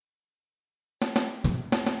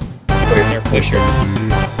pusher.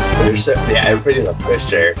 Yeah, everybody's a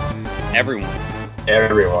pusher.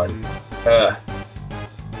 Everyone. Uh,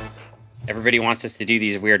 Everybody wants us to do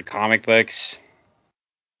these weird comic books.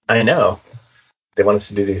 I know. They want us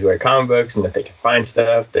to do these weird comic books, and if they can find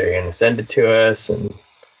stuff, they're going to send it to us, and,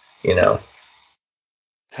 you know.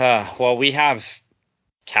 Well, we have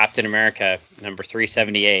Captain America, number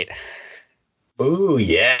 378. Ooh,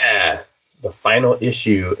 yeah. The final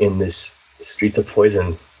issue in this Streets of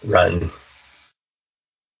Poison run.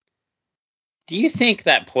 Do you think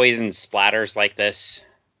that poison splatters like this?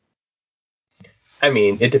 I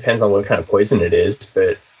mean, it depends on what kind of poison it is,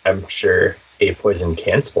 but I'm sure a poison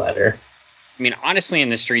can splatter. I mean, honestly, in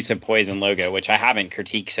the Streets of Poison logo, which I haven't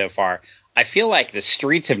critiqued so far, I feel like the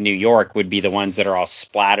streets of New York would be the ones that are all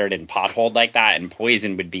splattered and potholed like that, and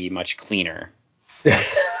poison would be much cleaner.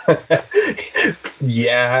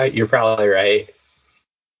 Yeah, you're probably right.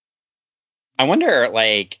 I wonder,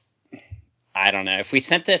 like, I don't know, if we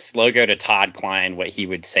sent this logo to Todd Klein, what he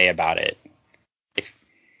would say about it.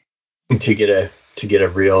 To get a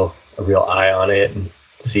real eye on it and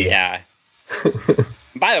see. Yeah.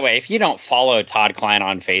 By the way, if you don't follow Todd Klein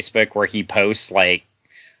on Facebook, where he posts like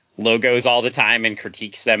logos all the time and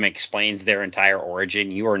critiques them, explains their entire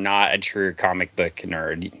origin, you are not a true comic book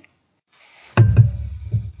nerd.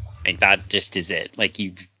 Like, that just is it. Like,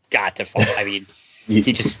 you've got to follow. I mean,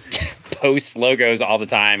 he just posts logos all the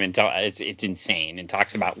time, and it's insane, and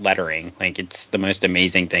talks about lettering. Like, it's the most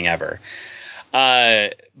amazing thing ever.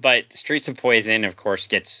 But Streets of Poison, of course,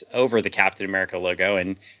 gets over the Captain America logo,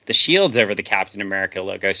 and the shield's over the Captain America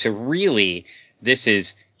logo. So really, this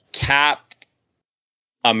is Cap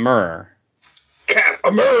Amur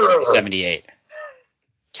 78.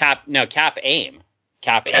 Cap Aim.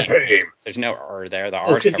 Cap Aim. There's no R there. The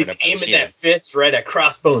R because he's aiming that fist right at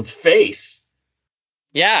Crossbones' face.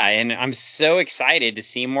 Yeah, and I'm so excited to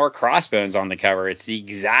see more Crossbones on the cover. It's the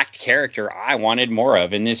exact character I wanted more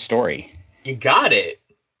of in this story. You got it.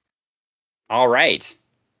 All right.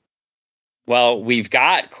 Well, we've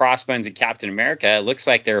got Crossbones and Captain America. It looks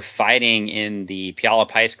like they're fighting in the Puyallup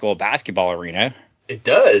High School basketball arena. It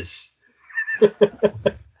does.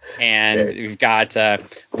 And we've got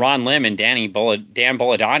Ron Lim and Dan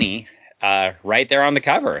Boladani right there on the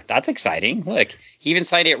cover. That's exciting. Look, he even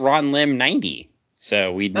cited Ron Lim 90.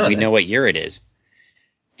 So we know what year it is.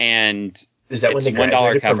 And is that when they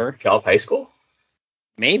graduated from Puyallup High School?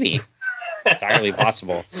 Maybe. Entirely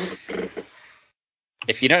possible.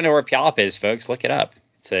 If you don't know where Puyallup is, folks, look it up.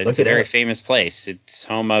 It's a very famous place. It's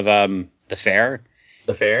home of the fair.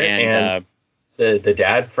 The fair and the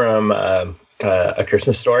dad from A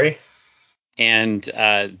Christmas Story. And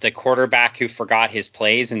the quarterback who forgot his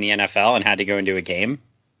plays in the NFL and had to go into a game.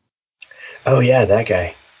 Oh, yeah, that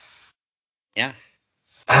guy. Yeah.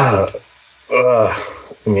 Oh,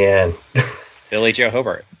 man. Billy Joe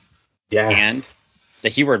Hobart. Yeah. And the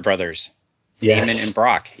Heward brothers. Yes. Damon and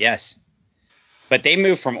Brock. Yes. But they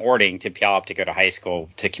moved from Ording to Puyallup to go to high school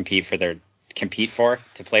to play for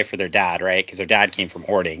their dad, right? Because their dad came from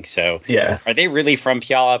Ording. So yeah. Are they really from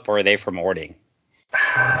Puyallup, or are they from Ording?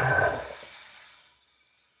 I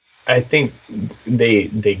think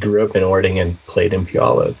they grew up in Ording and played in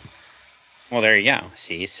Puyallup. Well, there you go.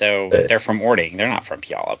 See, so they're from Ording. They're not from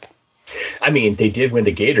Puyallup. I mean, they did win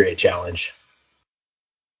the Gatorade Challenge.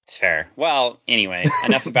 It's fair. Well, anyway,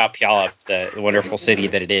 enough about Puyallup, the wonderful city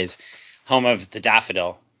that it is, home of the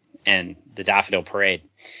Daffodil and the Daffodil Parade.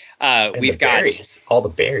 We've got berries, all the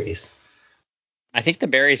berries. I think the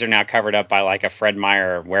berries are now covered up by like a Fred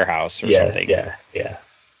Meyer warehouse or something. Yeah.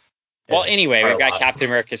 Well, anyway, we've got Captain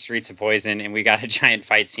America Streets of Poison, and we got a giant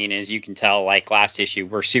fight scene. As you can tell, like last issue,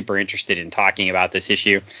 we're super interested in talking about this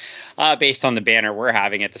issue based on the banner we're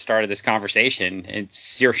having at the start of this conversation. And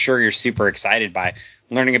you're super excited by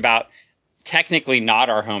learning about technically not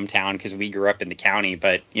our hometown because we grew up in the county,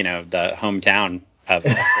 but, you know, the hometown of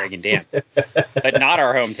Greg and Dan. But not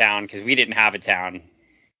our hometown because we didn't have a town.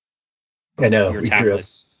 I know. We were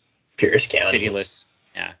townless. Pierce County. Cityless.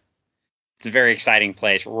 Yeah. It's a very exciting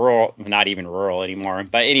place. Rural, not even rural anymore.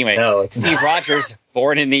 But anyway, Steve Rogers,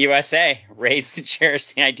 born in the USA, raised to cherish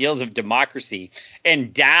the ideals of democracy,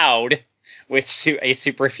 endowed with a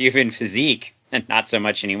superhuman physique, and not so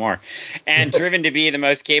much anymore, and driven to be the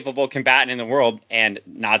most capable combatant in the world, and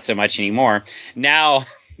not so much anymore. Now,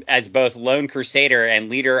 as both lone crusader and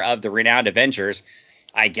leader of the renowned Avengers,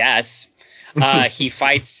 I guess, he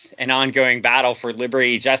fights an ongoing battle for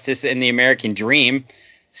liberty, justice, and the American dream.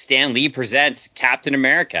 Stan Lee presents Captain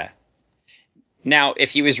America. Now,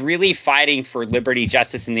 if he was really fighting for liberty,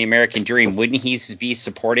 justice, and the American dream, wouldn't he be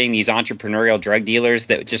supporting these entrepreneurial drug dealers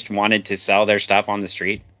that just wanted to sell their stuff on the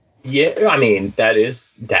street? Yeah, I mean,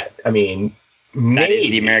 That is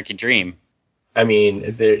the American dream. I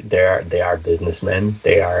mean, they are businessmen.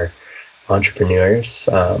 They are entrepreneurs.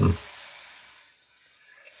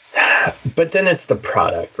 But then it's the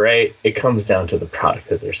product, right? It comes down to the product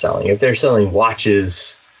that they're selling. If they're selling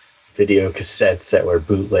watches, video cassettes that were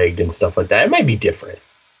bootlegged and stuff like that, it might be different.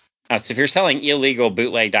 Oh, so if you're selling illegal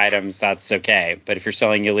bootlegged items, that's okay. But if you're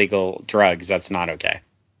selling illegal drugs, that's not okay.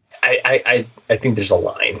 I think there's a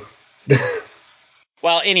line.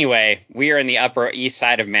 Well, anyway, we are in the Upper East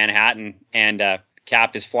Side of Manhattan, and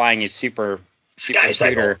Cap is flying his super Sky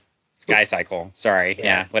Cycle. Sorry,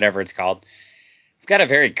 yeah, whatever it's called. We've got a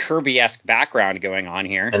very Kirby-esque background going on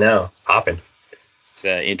here. I know, it's popping. It's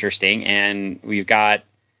interesting, and we've got,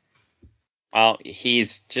 well,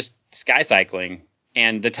 he's just sky cycling,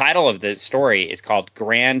 and the title of the story is called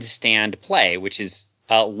Grandstand Play, which is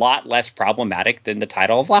a lot less problematic than the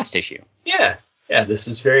title of last issue. Yeah, this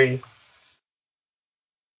is very,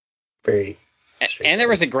 very. And there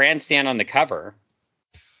was a grandstand on the cover,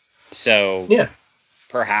 so yeah.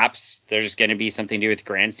 Perhaps there's going to be something to do with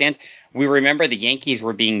grandstands. We remember the Yankees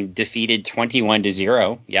were being defeated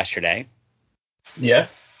 21-0 yesterday. Yeah.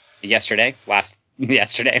 Last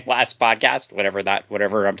podcast,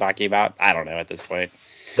 whatever I'm talking about. I don't know at this point.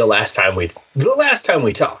 The last time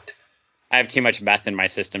we talked. I have too much meth in my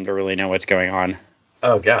system to really know what's going on.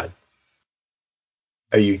 Oh God.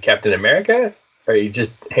 Are you Captain America? Or are you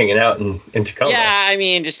just hanging out in Tacoma? Yeah, I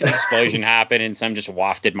mean, just an explosion happened and some just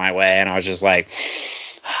wafted my way, and I was just like,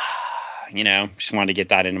 just wanted to get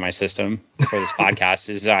that into my system for this podcast.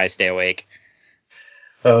 This is how I stay awake.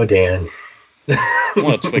 Oh, Dan. I'm a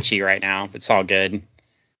little twitchy right now, but it's all good.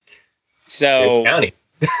 So, County.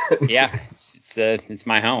 Yeah, it's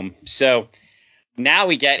my home. So now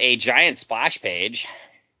we get a giant splash page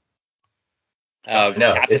of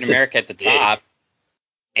Captain America at the top.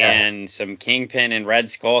 And some Kingpin and Red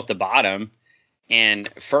Skull at the bottom. And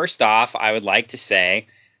first off, I would like to say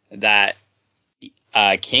that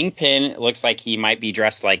Kingpin looks like he might be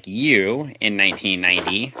dressed like you in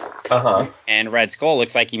 1990. Uh-huh. And Red Skull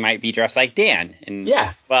looks like he might be dressed like Dan.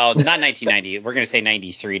 Well, not 1990. We're going to say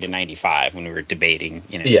 93 to 95 when we were debating,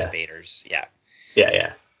 debaters. Yeah.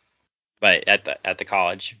 Yeah. But at the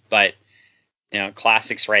college. But,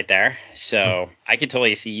 classics right there. So I could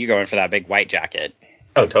totally see you going for that big white jacket.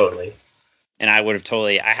 Oh, totally. And I would have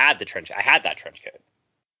I had that trench coat.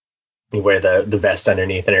 You wear the vest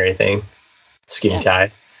underneath and everything. Skinny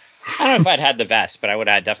tie. I don't know if I'd had the vest, but I would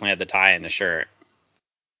have definitely had the tie and the shirt.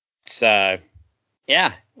 It's,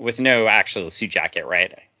 with no actual suit jacket,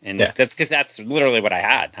 right? And that's because that's literally what I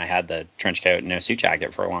had. I had the trench coat and no suit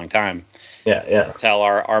jacket for a long time. Yeah. Until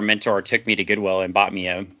our mentor took me to Goodwill and bought me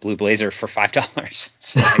a blue blazer for $5.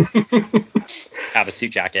 So I have a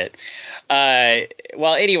suit jacket.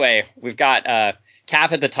 Well, anyway, we've got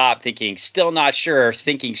Cap at the top thinking, still not sure,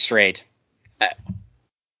 thinking straight.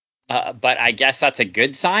 But I guess that's a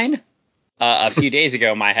good sign. A few days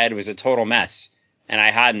ago, my head was a total mess, and I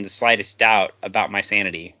hadn't the slightest doubt about my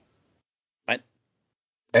sanity. What?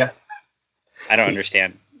 Yeah. I don't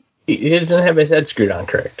understand. He doesn't have his head screwed on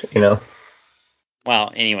correct,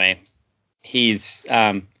 Well, anyway, he's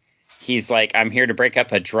like, I'm here to break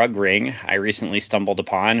up a drug ring I recently stumbled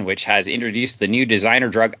upon, which has introduced the new designer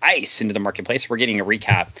drug Ice into the marketplace. We're getting a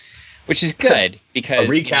recap, which is good because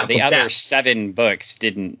the other 7 books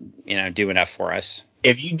didn't, do enough for us.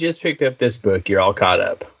 If you just picked up this book, you're all caught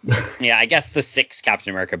up. Yeah, I guess the 6 Captain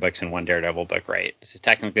America books and 1 Daredevil book, right? This is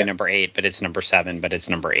technically number 8, but it's number 7, but it's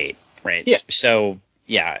number 8, right? Yeah. So,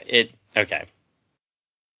 yeah, okay.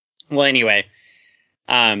 Well, anyway,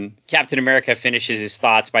 Captain America finishes his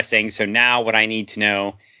thoughts by saying, so now what I need to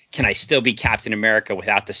know, can I still be Captain America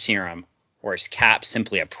without the serum? Or is Cap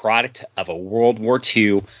simply a product of a World War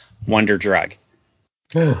II wonder drug?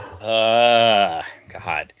 God.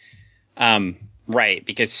 Right,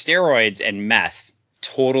 because steroids and meth,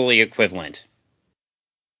 totally equivalent.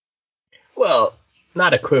 Well,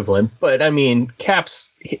 not equivalent, but I mean, Cap's,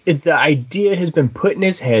 the idea has been put in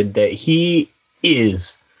his head that he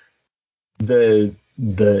is the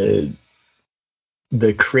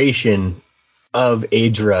creation of a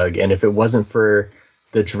drug, and if it wasn't for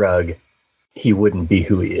the drug, he wouldn't be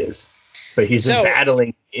who he is. But he's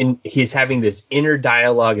battling, he's having this inner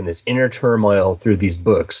dialogue and this inner turmoil through these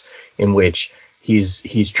books in which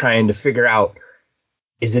he's trying to figure out,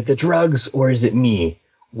 is it the drugs or is it me?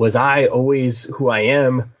 Was I always who I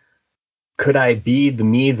am? Could I be the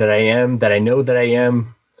me that I am, that I know that I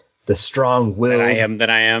am, the strong will that I am, that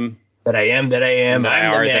I am, that I am, that I am, that I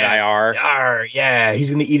are, that I are. Yeah, he's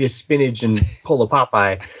gonna eat his spinach and pull a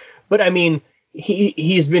Popeye. But I mean,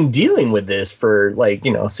 he's been dealing with this for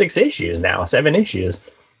 6 issues now, 7 issues,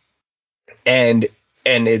 and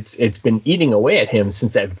it's been eating away at him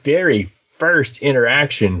since that very first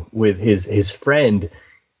interaction with his friend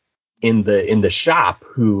in the shop,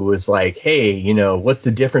 who was like, hey, you know, what's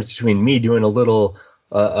the difference between me doing a little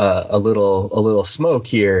smoke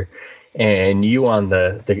here and you on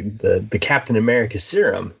the Captain America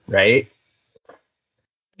serum, right?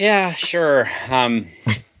 Yeah, sure.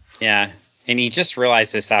 Yeah. And he just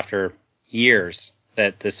realized this after years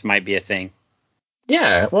that this might be a thing.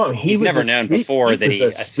 Yeah. Well, he's never known before that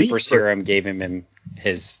a super serum gave him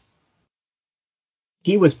his.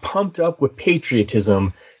 He was pumped up with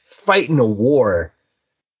patriotism, fighting a war.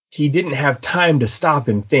 He didn't have time to stop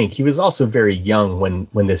and think. He was also very young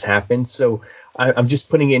when this happened. So I'm just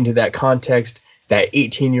putting it into that context, that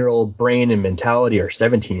 18-year-old brain and mentality, or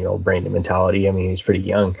 17-year-old brain and mentality. I mean, he's pretty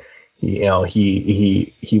young. You know,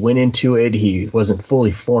 he went into it. He wasn't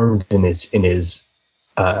fully formed in his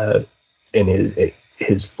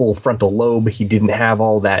full frontal lobe. He didn't have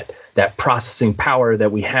all that processing power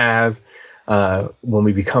that we have when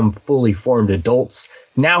we become fully formed adults.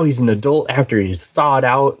 Now he's an adult after he's thawed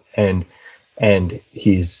out and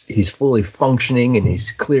he's fully functioning and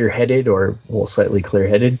he's clear-headed, or slightly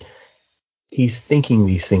clear-headed. He's thinking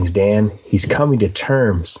these things, Dan. He's coming to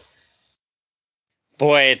terms.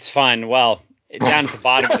 Boy, it's fun. Well, down at the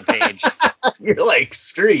bottom of the page. You're like,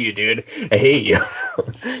 screw you, dude. I hate you.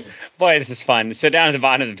 Boy, this is fun. So down at the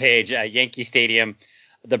bottom of the page, Yankee Stadium,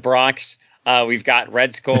 the Bronx, we've got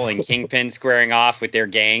Red Skull and Kingpin squaring off with their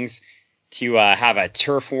gangs to have a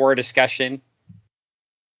turf war discussion.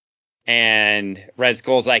 And Red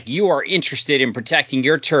Skull's like, you are interested in protecting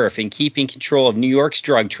your turf and keeping control of New York's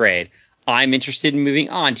drug trade. I'm interested in moving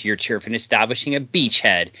on to your turf and establishing a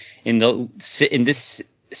beachhead in this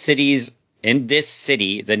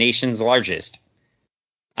city, the nation's largest.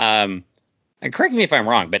 And correct me if I'm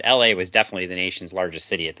wrong, but LA was definitely the nation's largest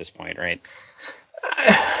city at this point, right?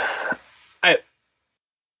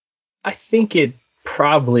 I think it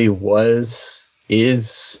probably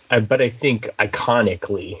is, but I think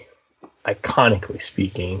iconically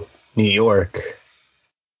speaking, New York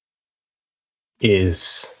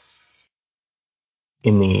is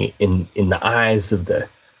in the eyes of the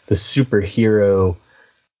superhero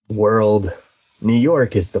world. New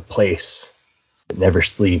York is the place that never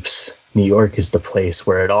sleeps. New York is the place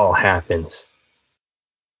where it all happens.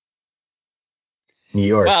 New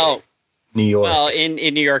York. Well, in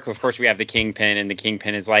New York, of course, we have the Kingpin, and the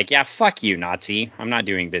Kingpin is like, yeah, fuck you, Nazi. I'm not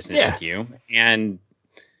doing business with you. And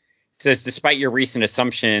says, despite your recent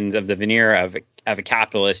assumptions of the veneer of a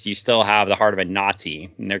capitalist, you still have the heart of a Nazi,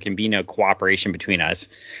 and there can be no cooperation between us.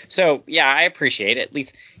 So, yeah, I appreciate it. At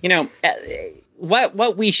least, you know,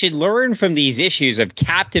 what we should learn from these issues of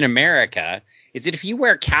Captain America is that if you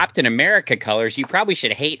wear Captain America colors, you probably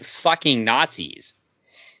should hate fucking Nazis.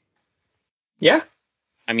 Yeah.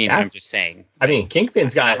 I mean, I'm just saying. I mean,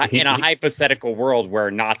 Kingpin's got... In a hypothetical world where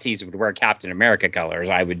Nazis would wear Captain America colors,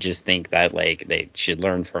 I would just think that, like, they should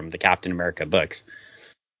learn from the Captain America books.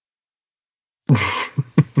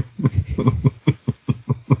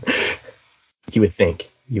 You would think.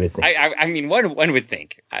 I mean, one would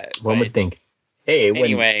think. One would think. Hey,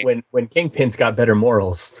 anyway, when Kingpin's got better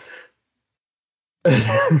morals...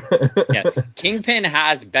 Yeah, Kingpin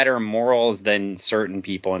has better morals than certain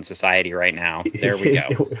people in society right now. There we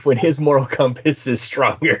go. When his moral compass is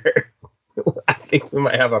stronger, I think we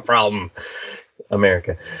might have a problem,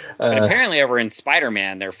 America. But apparently over in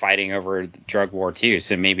Spider-Man, they're fighting over the drug war too,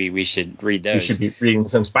 so maybe we should read those. We should be reading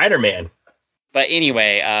some Spider-Man. But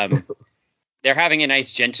anyway, they're having a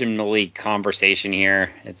nice gentlemanly conversation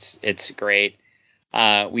here. It's great.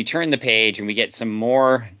 We turn the page and we get some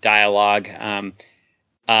more dialogue.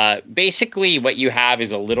 Basically what you have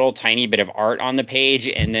is a little tiny bit of art on the page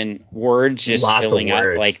and then words just filling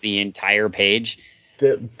up like the entire page.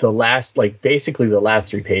 The last, like, basically the last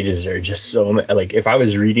 3 pages are just so, like, if I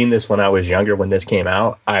was reading this when I was younger, when this came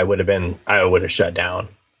out, I would have shut down.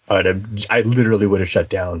 I literally would have shut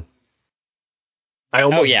down. I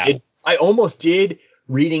almost did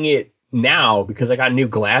reading it now because I got new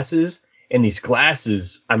glasses, and these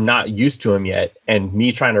glasses, I'm not used to them yet. And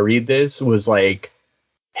me trying to read this was like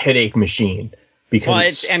headache machine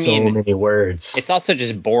because many words. It's also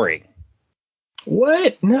just boring.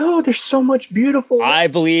 What? No, there's so much beautiful. I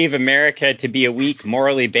believe America to be a weak,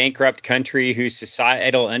 morally bankrupt country whose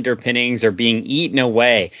societal underpinnings are being eaten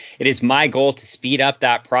away. It is my goal to speed up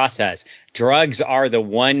that process. Drugs are the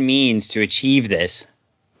one means to achieve this.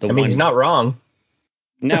 He's not wrong.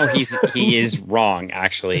 No, he is wrong,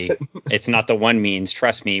 actually. It's not the one means.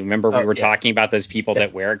 Trust me. Remember we were talking about those people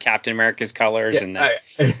that wear Captain America's colors?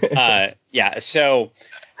 So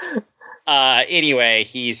Anyway,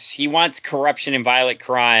 he wants corruption and violent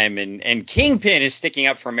crime, and Kingpin is sticking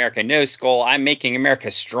up for America. No, Skull, I'm making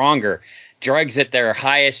America stronger. Drugs at their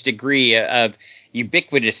highest degree of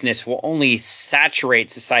ubiquitousness will only saturate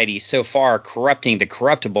society so far, corrupting the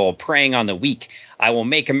corruptible, preying on the weak. I will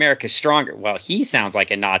make America stronger. Well, he sounds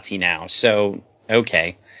like a Nazi now, so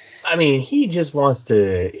okay. I mean, he just wants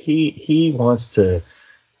to he wants to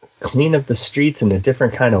clean up the streets in a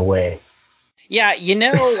different kind of way. Yeah,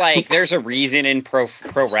 like there's a reason in pro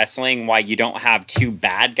wrestling why you don't have two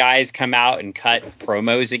bad guys come out and cut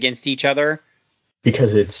promos against each other.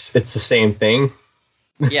 Because it's the same thing.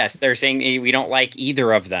 Yes, they're saying we don't like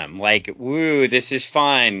either of them. Like, woo, this is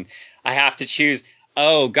fun. I have to choose.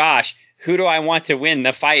 Oh, gosh, who do I want to win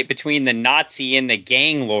the fight between the Nazi and the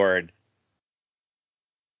gang lord?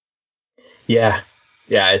 Yeah,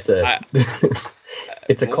 it's a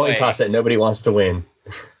it's a coin toss that nobody wants to win.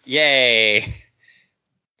 Yay.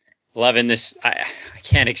 Loving this. I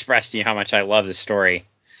can't express to you how much I love this story.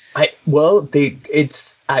 I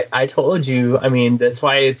told you, I mean, that's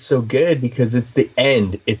why it's so good, because it's the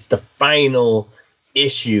end. It's the final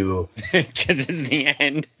issue. Because it's the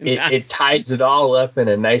end. It ties it all up in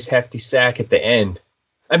a nice hefty sack at the end.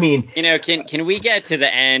 I mean, can we get to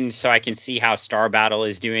the end so I can see how Star Battle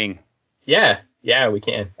is doing? Yeah, we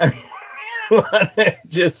can. I mean, want to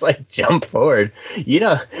just like jump forward.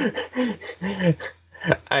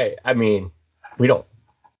 I mean,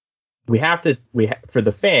 we have to for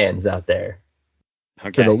the fans out there.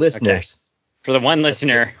 Okay, for the listeners. Okay. For the one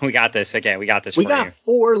listener, we got this. Okay, we got this. We got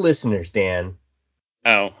 4 listeners, Dan.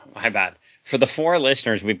 Oh, my bad. For the 4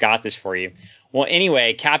 listeners, we've got this for you. Well,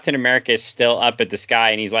 anyway, Captain America is still up at the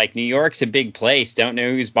sky, and he's like, New York's a big place. Don't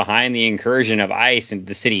know who's behind the incursion of ICE into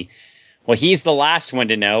the city. Well, he's the last one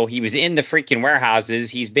to know. He was in the freaking warehouses.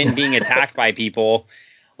 He's been being attacked by people.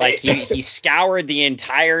 Like, he scoured the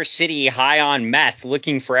entire city high on meth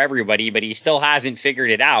looking for everybody, but he still hasn't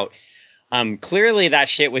figured it out. Clearly that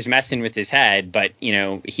shit was messing with his head, but,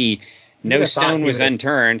 no stone was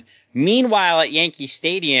unturned. Meanwhile, at Yankee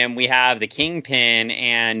Stadium, we have the Kingpin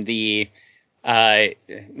and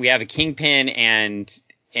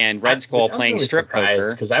Red Skull playing really strip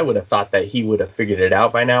poker. Because I would have thought that he would have figured it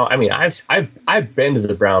out by now. I mean, I've been to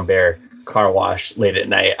the Brown Bear car wash late at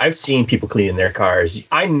night. I've seen people cleaning their cars.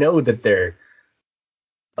 I know that they're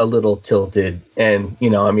a little tilted, and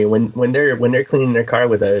I mean, when they're cleaning their car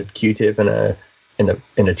with a Q-tip and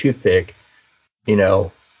a toothpick,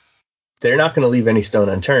 they're not going to leave any stone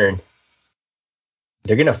unturned.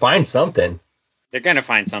 They're going to find something.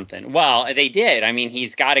 Well, they did. I mean,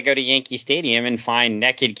 he's got to go to Yankee Stadium and find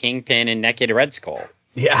naked Kingpin and naked Red Skull.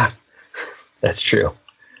 Yeah, that's true.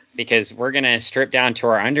 Because we're going to strip down to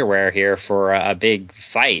our underwear here for a big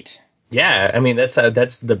fight. Yeah, I mean, that's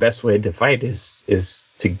the best way to fight is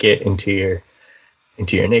to get into your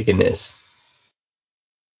nakedness.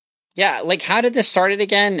 Yeah, like, how did this start it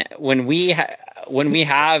again? When we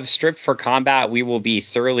have stripped for combat, we will be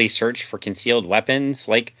thoroughly searched for concealed weapons.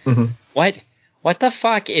 Like, What the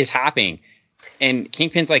fuck is happening? And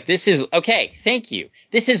Kingpin's like, this is okay. Thank you.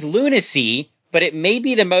 This is lunacy, but it may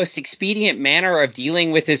be the most expedient manner of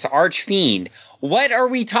dealing with this archfiend. What are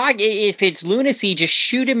we talking? If it's lunacy, just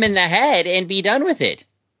shoot him in the head and be done with it.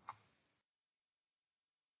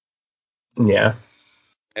 Yeah.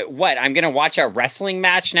 What? I'm going to watch a wrestling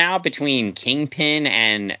match now between Kingpin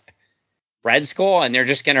and Red Skull, and they're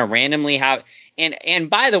just going to randomly have... And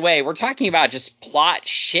by the way, we're talking about just plot.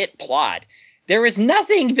 There is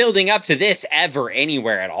nothing building up to this ever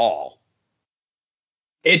anywhere at all.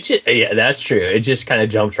 Yeah, that's true. It just kind of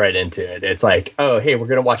jumps right into it. It's like, oh, hey, we're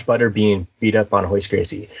going to watch Butterbean beat up on Hoist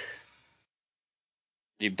Gracie.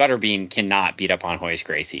 Butterbean cannot beat up on Hoist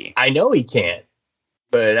Gracie. I know he can't,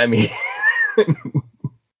 but I mean...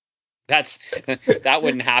 that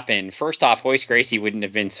wouldn't happen. First off, Hoist Gracie wouldn't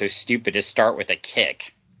have been so stupid to start with a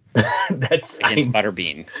kick. Against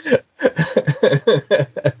Butterbean.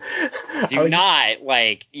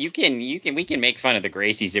 We can make fun of the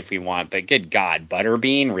Gracies if we want, but good God,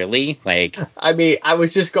 Butterbean, really? Like, I mean, I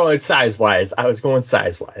was just going size wise.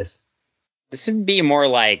 This would be more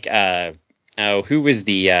like who was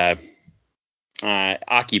the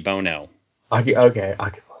Akibono?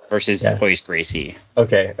 Akibono versus Hoist Gracie.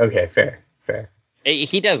 Okay, fair.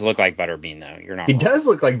 He does look like Butterbean, though. You're not. He does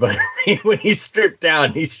look like Butterbean when he's stripped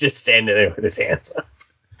down. He's just standing there with his hands up.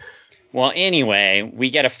 Well, anyway,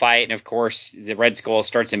 we get a fight, and of course, the Red Skull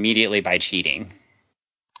starts immediately by cheating.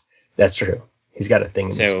 That's true. He's got a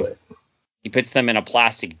thing in his foot. He puts them in a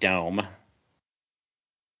plastic dome.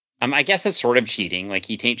 I guess that's sort of cheating. Like,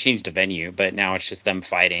 he changed the venue, but now it's just them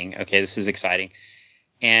fighting. Okay, this is exciting.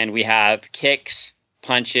 And we have kicks,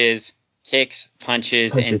 punches, Kicks,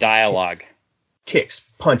 punches and dialogue. Kicks,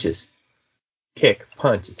 punches. Kick,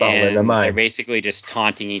 punch. It's all in the mind. They're basically just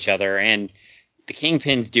taunting each other. And the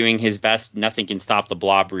Kingpin's doing his best nothing can stop the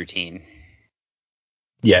Blob routine.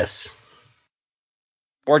 Yes.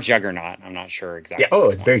 Or Juggernaut. I'm not sure exactly. Yeah,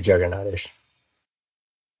 it's very Juggernaut-ish.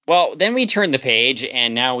 Well, then we turn the page,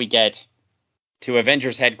 and now we get to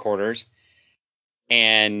Avengers headquarters.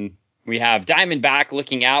 And we have Diamondback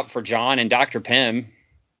looking out for John and Dr. Pym.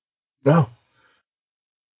 No.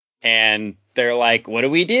 And they're like, what do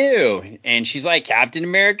we do? And she's like, Captain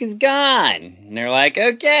America's gone. And they're like,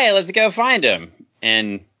 okay, let's go find him.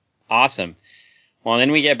 And awesome. Well,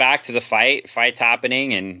 then we get back to the fight. Fight's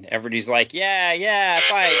happening, and everybody's like, yeah,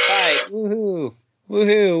 fight, woohoo,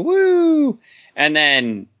 woo. And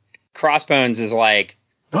then Crossbones is like,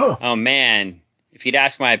 oh man, if he'd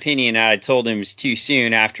asked my opinion, I'd have told him it was too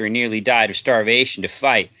soon after he nearly died of starvation to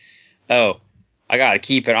fight. Oh, I gotta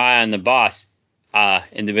keep an eye on the boss.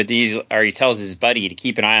 He tells his buddy to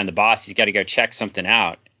keep an eye on the boss. He's got to go check something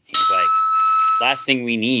out. He's like, last thing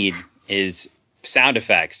we need is sound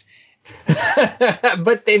effects.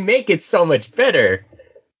 But they make it so much better.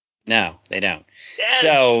 No, they don't. Yes,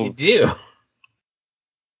 so you do.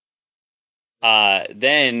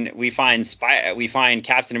 Then we find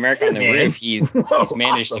Captain America on the roof. He's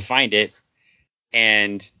managed to find it,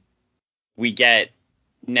 and we get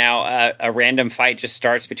now a random fight just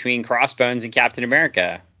starts between Crossbones and Captain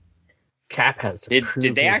America. Cap has to prove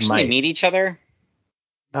did they his actually might. meet each other?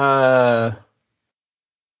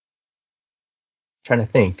 Trying to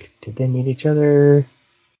think. Did they meet each other?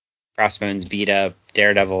 Crossbones beat up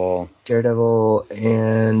Daredevil,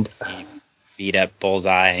 and he beat up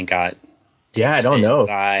Bullseye and got. Yeah, I don't know.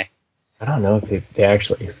 I don't know if they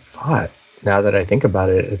actually fought. Now that I think about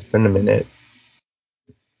it, it's been a minute.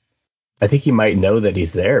 I think he might know that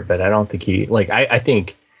he's there, but I don't think he I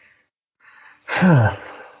think.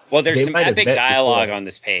 Well, there's some epic dialogue on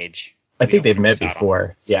this page. I think they've met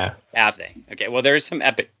before. Yeah. Have they? Okay. Well, there's some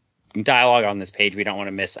epic dialogue on this page we don't want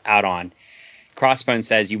to miss out on. Crossbones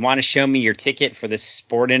says, "You want to show me your ticket for the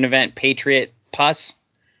sporting event, Patriot Puss,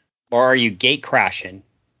 or are you gate crashing?"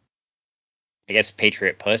 I guess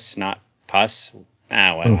Patriot Puss, not Puss.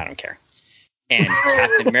 I don't care. And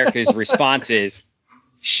Captain America's response is,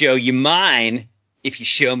 "Show you mine if you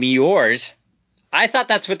show me yours." I thought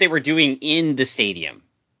that's what they were doing in the stadium.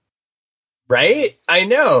 Right? I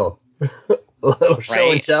know.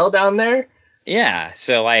 Show and tell down there? Yeah.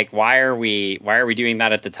 So why are we doing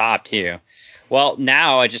that at the top too? Well,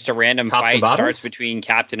 now just a random fight starts between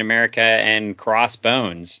Captain America and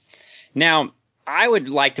Crossbones. Now, I would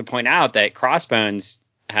like to point out that Crossbones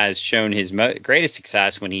has shown his greatest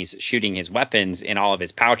success when he's shooting his weapons in all of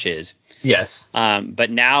his pouches. Yes. But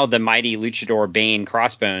now the mighty luchador Bane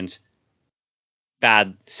Crossbones,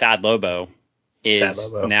 Sad Lobo,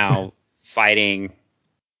 is now fighting.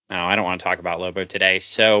 No, I don't want to talk about Lobo today.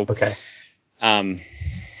 So okay.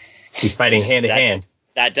 He's fighting hand to hand.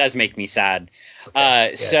 That does make me sad. Okay,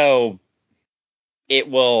 yes. So it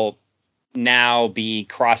will now be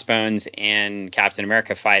Crossbones and Captain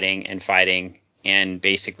America fighting, and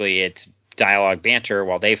basically it's dialogue banter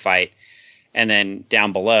while they fight. And then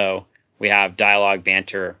down below, we have dialogue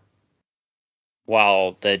banter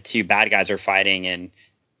while the two bad guys are fighting, and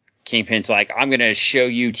Kingpin's like, "I'm going to show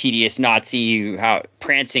you, tedious Nazi,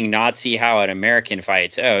 prancing Nazi, how an American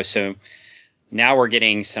fights." Oh, so now we're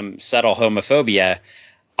getting some subtle homophobia.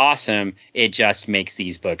 Awesome. It just makes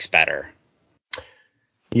these books better.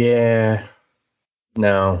 Yeah.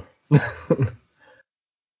 No.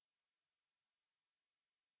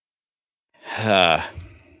 Fat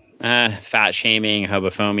shaming,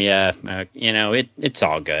 homophobia, it's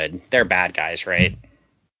all good. They're bad guys, right?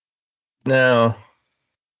 No.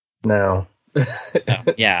 Oh,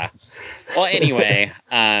 yeah. Well, anyway,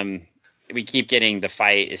 we keep getting the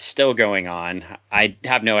fight is still going on. I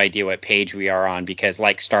have no idea what page we are on because,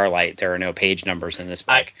 like Starlight, there are no page numbers in this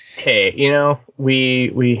book.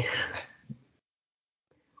 We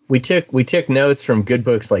took notes from good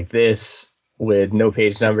books like this with no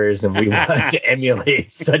page numbers, and we want to emulate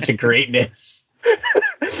such a greatness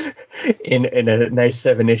in a nice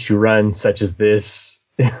 7-issue run such as this,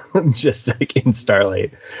 just like in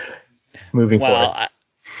Starlight. Moving forward. Well,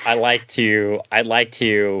 I'd like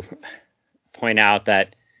to point out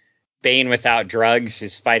that Bane without drugs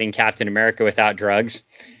is fighting Captain America without drugs,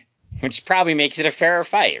 which probably makes it a fairer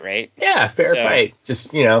fight, right? Yeah, fair fight.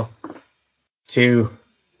 Just, two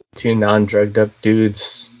non-drugged up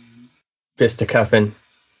dudes fisticuffing.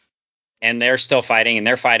 And they're still fighting, and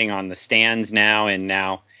they're fighting on the stands now, and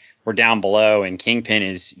now we're down below, and Kingpin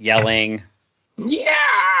is yelling.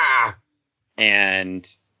 Yeah! And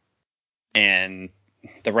And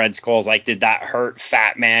the Red Skull's like, did that hurt,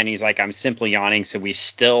 fat man? He's like, I'm simply yawning. So we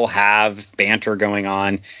still have banter going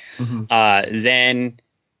on. Mm-hmm. Then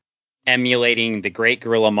emulating the Great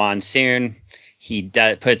Gorilla Monsoon, he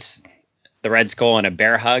puts the Red Skull in a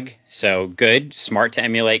bear hug. So good, smart to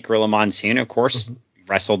emulate Gorilla Monsoon, of course. Mm-hmm.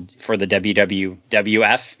 Wrestled for the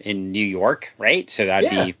WWF in New York, right? So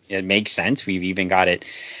it makes sense. We've even got it.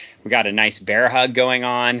 We got a nice bear hug going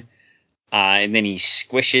on. And then he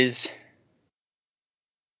squishes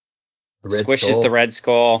the Red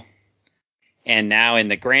Skull. And now in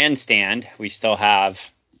the grandstand, we still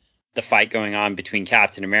have the fight going on between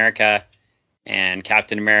Captain America, and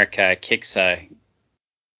Captain America kicks a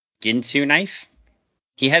Ginsu knife.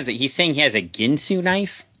 He's saying he has a Ginsu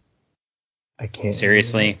knife? I can't.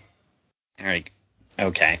 Seriously? All right.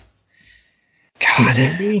 Okay. God.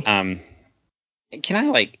 Maybe? Can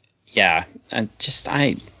I I just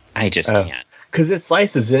can't. Because it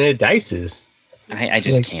slices and it dices. I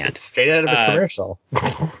just can't. Straight out of a commercial.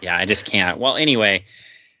 Yeah, I just can't. Well, anyway,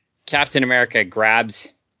 Captain America grabs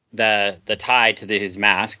the tie to his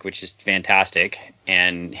mask, which is fantastic,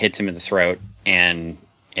 and hits him in the throat, and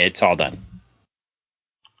it's all done.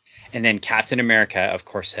 And then Captain America, of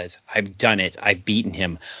course, says, I've done it. I've beaten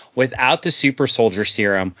him without the super soldier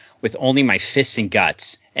serum, with only my fists and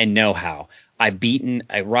guts and know-how. I've beaten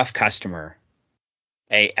a rough customer,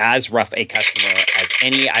 as rough a customer as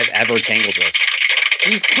any I've ever tangled with.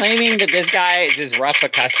 He's claiming that this guy is as rough a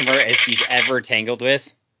customer as he's ever tangled with.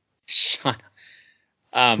 Shut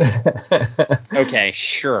up. Okay,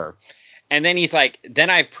 sure. And then he's like, then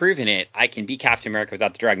I've proven it. I can be Captain America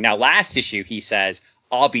without the drug. Now, last issue, he says,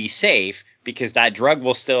 I'll be safe because that drug I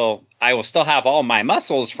will still have all my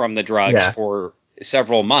muscles from the drugs for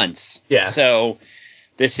several months. Yeah. So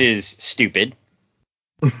this is stupid.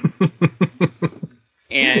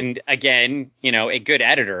 And again, a good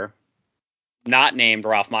editor, not named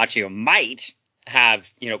Ralph Macchio, might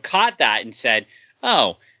have, caught that and said,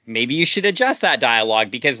 oh, maybe you should adjust that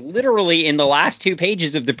dialogue, because literally in the last 2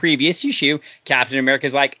 pages of the previous issue, Captain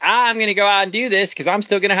America's like, I'm going to go out and do this because I'm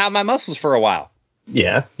still going to have my muscles for a while.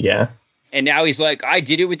 Yeah, yeah. And now he's like, I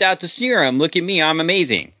did it without the serum. Look at me. I'm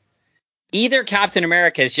amazing. Either Captain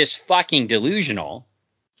America is just fucking delusional.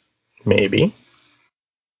 Maybe.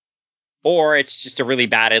 Or it's just a really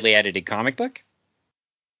badly edited comic book.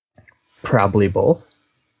 Probably both.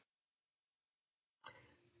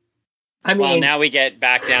 I mean, well, now we get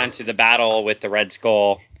back down to the battle with the Red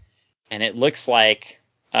Skull, and it looks like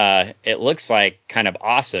kind of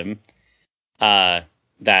awesome that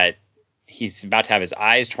he's about to have his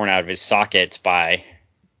eyes torn out of his sockets by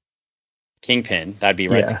Kingpin. That'd be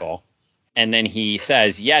Red Skull. And then he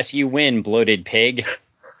says, yes, you win, bloated pig.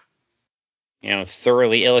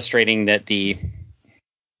 Thoroughly illustrating that the,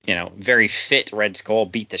 very fit Red Skull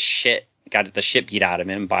got the shit beat out of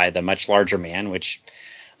him by the much larger man, which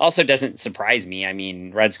also doesn't surprise me. I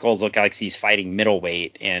mean, Red Skull looks like he's fighting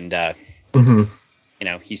middleweight, and,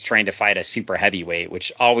 he's trying to fight a super heavyweight,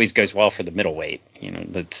 which always goes well for the middleweight.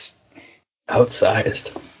 That's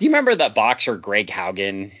outsized. Do you remember that boxer Greg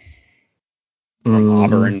Haugen from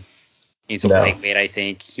Auburn? He's a lightweight, I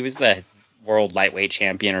think. He was the world lightweight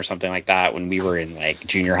champion or something like that when we were in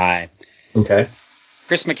junior high. Okay.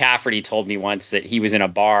 Chris McCafferty told me once that he was in a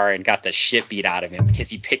bar and got the shit beat out of him because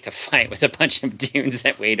he picked a fight with a bunch of dudes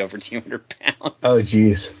that weighed over 200 pounds. Oh,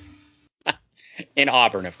 jeez. In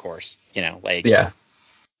Auburn, of course. Yeah.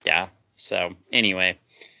 Yeah. So, anyway.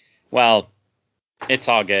 Well, it's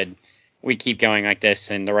all good. We keep going like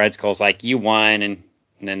this, and the Red Skull's like, you won, and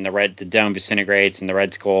then the dome disintegrates, and the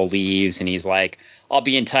Red Skull leaves, and he's like, I'll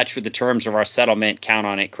be in touch with the terms of our settlement. Count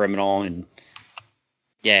on it, criminal. And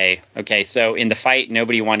yay. Okay, so in the fight,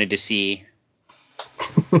 nobody wanted to see.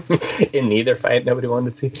 In neither fight, nobody wanted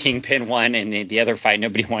to see. Kingpin won, and the other fight,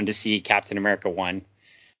 nobody wanted to see. Captain America won.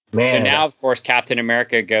 Man. So now, of course, Captain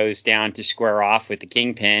America goes down to square off with the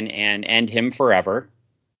Kingpin and end him forever.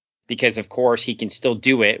 Because, of course, he can still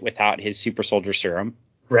do it without his super soldier serum.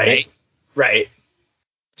 Right.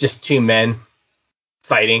 Just 2 men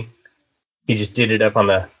fighting. He just did it up in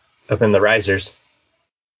the risers.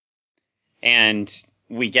 And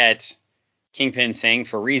we get Kingpin saying,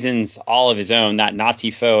 for reasons all of his own, that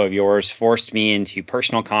Nazi foe of yours forced me into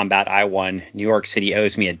personal combat. I won. New York City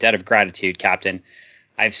owes me a debt of gratitude, Captain.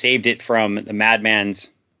 I've saved it from the madman's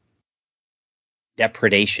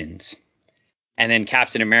depredations. And then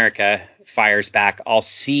Captain America fires back, I'll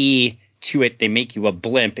see to it they make you a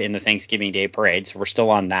blimp in the Thanksgiving Day parade. So we're still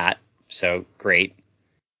on that. So great.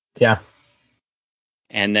 Yeah.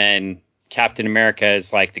 And then Captain America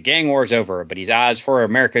is like, the gang war's over, but he's as for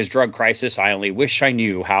America's drug crisis, I only wish I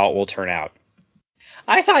knew how it will turn out.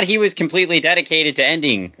 I thought he was completely dedicated to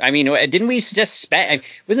ending. I mean, didn't we just spend?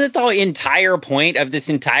 Wasn't it the entire point of this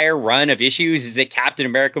entire run of issues is that Captain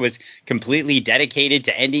America was completely dedicated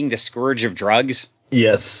to ending the scourge of drugs?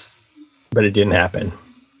 Yes, but it didn't happen.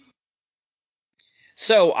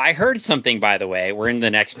 So I heard something, by the way. We're in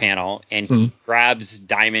the next panel, and he grabs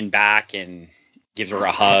Diamond back and gives her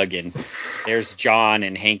a hug, and there's John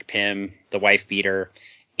and Hank Pym, the wife beater,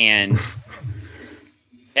 and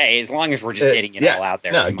hey, as long as we're just getting it all out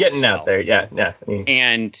there. No, getting out there, yeah.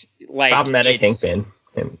 And like problematic Hank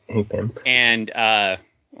Pym. And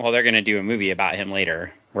well, they're gonna do a movie about him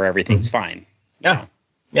later where everything's fine. Yeah.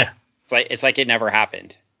 It's like it never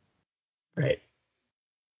happened. Right.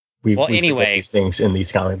 Anyway, these things in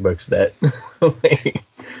these comic books that.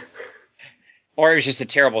 Or it was just a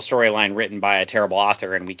terrible storyline written by a terrible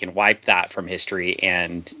author, and we can wipe that from history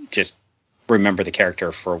and just remember the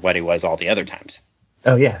character for what he was all the other times.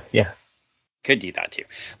 Oh, yeah. Could do that, too.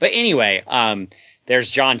 But anyway, there's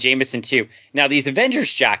John Jameson, too. Now, these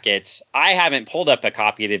Avengers jackets, I haven't pulled up a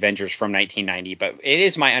copy of the Avengers from 1990, but it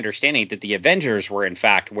is my understanding that the Avengers were, in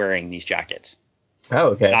fact, wearing these jackets. Oh,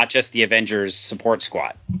 okay. Not just the Avengers support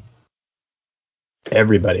squad.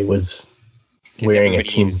 Everybody was wearing a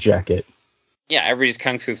team jacket. Yeah, everybody's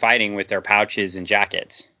kung fu fighting with their pouches and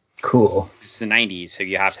jackets. Cool. It's the 90s, so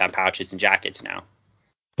you have to have pouches and jackets now.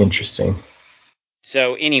 Interesting.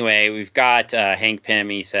 So anyway, we've got Hank Pym.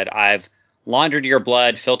 He said, I've laundered your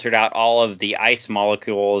blood, filtered out all of the ice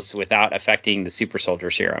molecules without affecting the super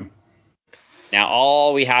soldier serum. Now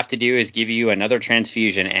all we have to do is give you another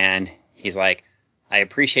transfusion. And he's like, I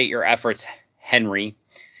appreciate your efforts, Henry.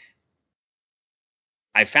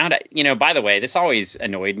 I found out, by the way, this always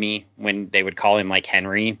annoyed me when they would call him like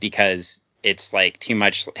Henry, because it's like too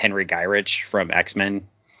much Henry Gyrich from X-Men.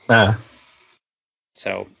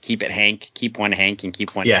 So keep it Hank, keep one Hank, and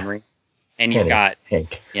keep one Henry. And you've got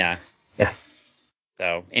Hank. Yeah. Yeah.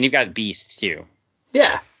 So, and you've got Beast too.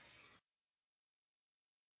 Yeah.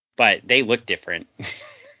 But they look different.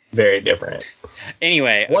 Very different.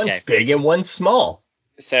 Anyway, one's big and one's small.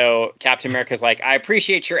 So Captain America's like, I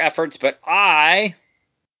appreciate your efforts, but I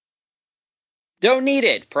don't need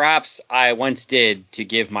it. Perhaps I once did to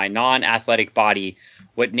give my non-athletic body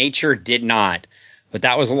what nature did not, but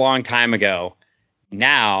that was a long time ago.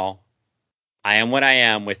 Now I am what I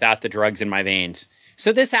am without the drugs in my veins.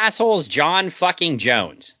 So this asshole is John fucking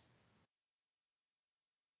Jones.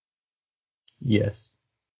 Yes.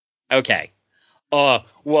 Okay.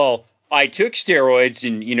 Well, I took steroids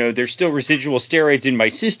and, there's still residual steroids in my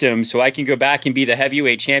system, so I can go back and be the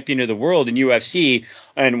heavyweight champion of the world in UFC.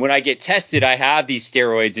 And when I get tested, I have these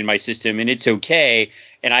steroids in my system and it's okay.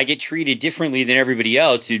 And I get treated differently than everybody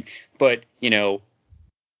else. But,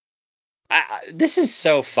 this is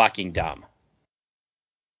so fucking dumb.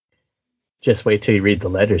 Just wait till you read the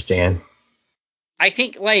letters, Dan. I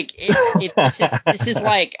think this is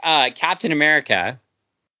like Captain America.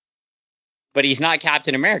 But he's not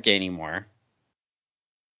Captain America anymore.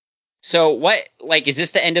 So what, is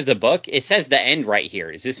this the end of the book? It says the end right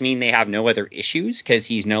here. Does this mean they have no other issues? Because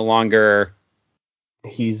he's no longer...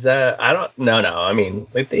 He's, I don't, no. I mean,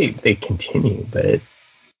 they continue, but...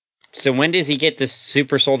 So when does he get this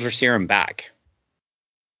super soldier serum back?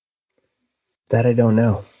 That I don't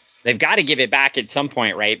know. They've got to give it back at some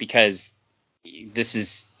point, right? Because this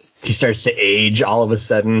is... He starts to age all of a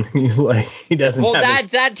sudden. He doesn't. Well,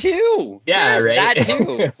 that too. Yeah, yes, right. That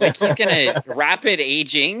too. He's gonna rapid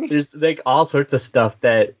aging. There's all sorts of stuff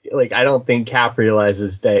that I don't think Cap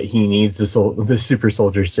realizes that he needs the super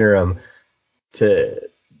soldier serum to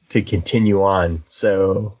continue on.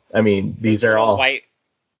 So I mean, these are all white.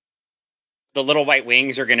 The little white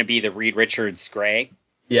wings are gonna be the Reed Richards gray.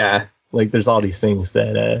 Yeah, there's all these things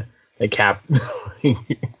that Cap.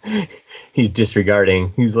 He's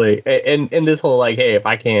disregarding. He's like, and this whole hey, if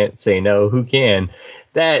I can't say no, who can?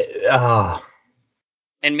 That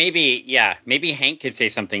And maybe Hank could say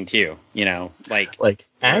something too.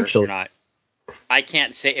 Actually, not. I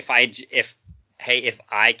can't say if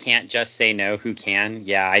I can't just say no, who can?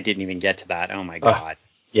 Yeah, I didn't even get to that. Oh my god.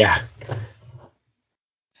 Yeah.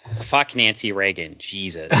 Fuck Nancy Reagan.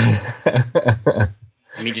 Jesus. Let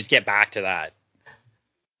me just get back to that.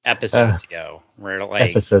 Episodes ago.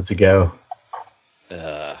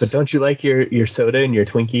 But don't you like your soda and your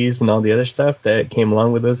Twinkies and all the other stuff that came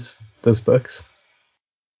along with those books?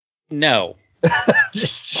 No.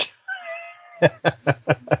 Just I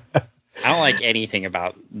don't like anything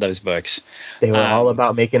about those books. They were all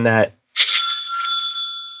about making that.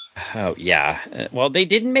 Oh yeah. Well, they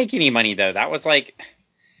didn't make any money though. That was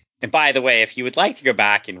And by the way, if you would like to go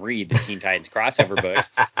back and read the Teen Titans crossover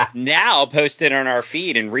books, now posted on our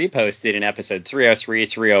feed and reposted in episode 303,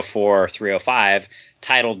 304, 305,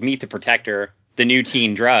 titled Meet the Protector, The New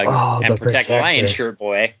Teen Drugs, and Protect Lion Shirt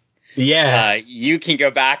Boy. Yeah. You can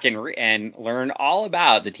go back and learn all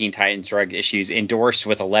about the Teen Titans drug issues endorsed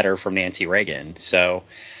with a letter from Nancy Reagan. So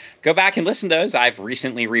go back and listen to those. I've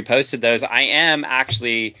recently reposted those. I am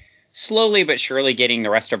actually slowly but surely getting the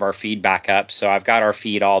rest of our feed back up. So I've got our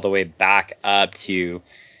feed all the way back up to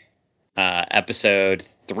episode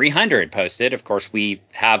 300 posted. Of course, we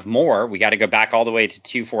have more. We got to go back all the way to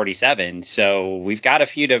 247. So we've got a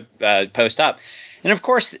few to post up. And of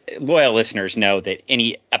course, loyal listeners know that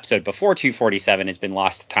any episode before 247 has been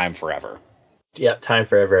lost to time forever. Yep, time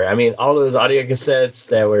forever. I mean, all those audio cassettes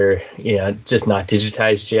that were, just not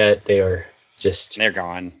digitized yet, they're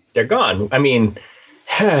gone. They're gone. I mean,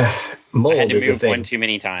 mold I had to is a move thing. one too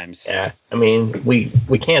many times. Yeah, I mean, we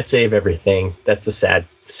can't save everything. That's a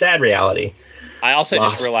sad reality. I also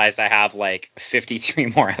just realized I have like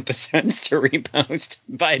 53 more episodes to repost.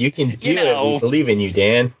 But you can do it. We believe in you,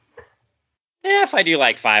 Dan. Yeah, if I do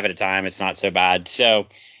like 5 at a time, it's not so bad. So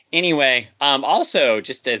anyway, also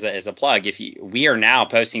just as a plug, we are now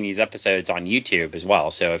posting these episodes on YouTube as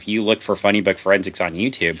well. So if you look for Funny Book Forensics on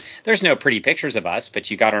YouTube, there's no pretty pictures of us,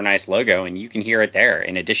 but you got our nice logo and you can hear it there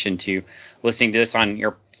in addition to listening to this on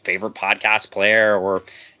your favorite podcast player or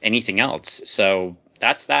anything else. So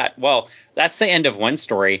that's that. Well, that's the end of one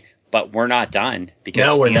story, but we're not done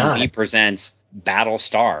because Stan Lee presents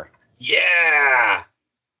Battlestar. Yeah.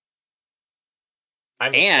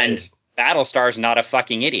 And Battlestar's not a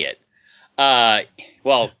fucking idiot.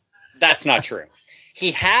 Well, that's not true.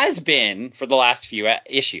 He has been for the last few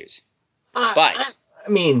issues. But I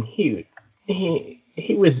mean, he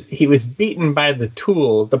was beaten by the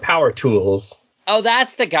tools, the power tools. Oh,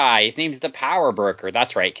 that's the guy. His name's the Power Broker.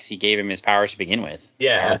 That's right, because he gave him his powers to begin with.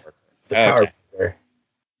 Yeah, the Power Broker.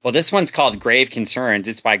 Well, this one's called Grave Concerns.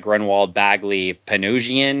 It's by Grunwald, Bagley,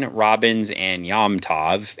 Panosian, Robbins, and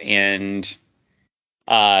Yomtov. And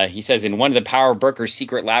he says, in one of the Power Broker's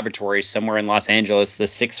secret laboratories somewhere in Los Angeles, the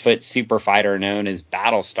 6-foot super fighter known as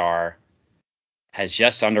Battlestar has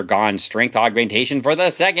just undergone strength augmentation for the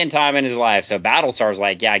second time in his life. So Battlestar's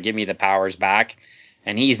like, yeah, give me the powers back.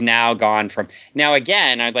 And he's now gone from... Now,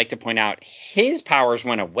 again, I'd like to point out his powers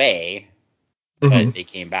went away, but they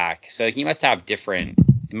came back. So he must have different...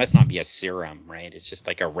 It must not be a serum, right? It's just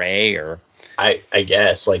like a ray or... I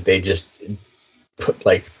guess. Like, they just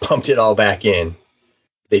pumped it all back in.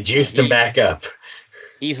 They juiced him back up.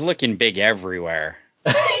 He's looking big everywhere.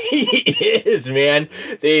 He is, man.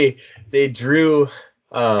 They drew...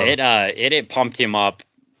 It pumped him up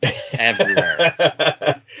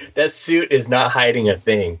everywhere. That suit is not hiding a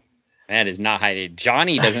thing. That is not hiding.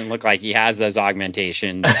 Johnny doesn't look like he has those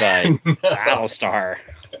augmentations, but no. Battlestar,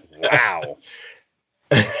 wow.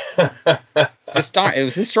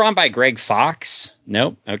 Was this drawn by Greg Fox?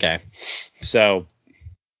 Nope. Okay. So,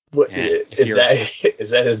 what is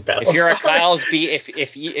that his Battlestar? If you're a Kyle's B,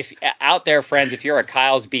 if out there, friends, if you're a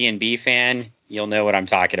Kyle's B&B fan, you'll know what I'm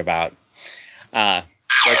talking about.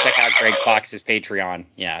 Go check out Greg Fox's Patreon.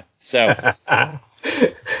 Yeah. So,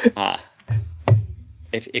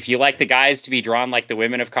 if you like the guys to be drawn like the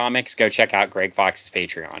women of comics, go check out Greg Fox's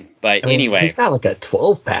Patreon. But anyway, he's got like a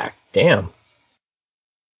 12-pack. Damn.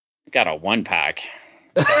 He's got a 1-pack.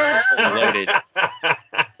 Loaded.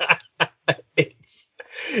 It's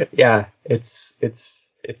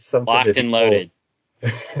something locked and loaded.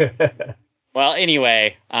 Well,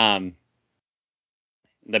 anyway, the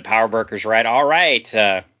Power Broker's right. All right.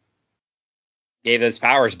 Gave those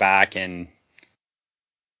powers back, and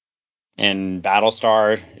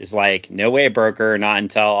Battlestar is like, no way, Broker, not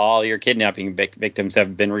until all your kidnapping victims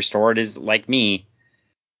have been restored as like me.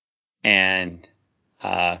 And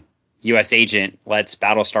U.S. agent lets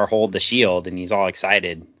Battlestar hold the shield, and he's all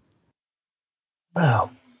excited. Wow,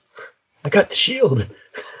 I got the shield.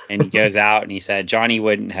 And he goes out and he said, Johnny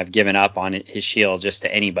wouldn't have given up on his shield just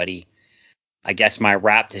to anybody. I guess my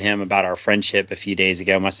rap to him about our friendship a few days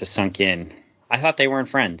ago must have sunk in. I thought they weren't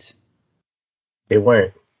friends. They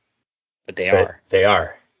weren't. But they are. They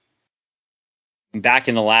are. Back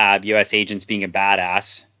in the lab, U.S. agent's being a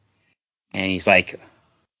badass. And he's like,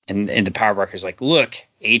 and the Power Broker's like, look,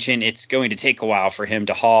 agent, it's going to take a while for him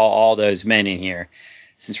to haul all those men in here.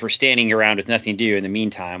 Since we're standing around with nothing to do in the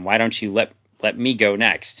meantime, why don't you let me go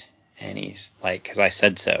next? And he's like, because I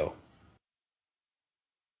said so.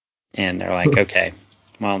 And they're like, okay,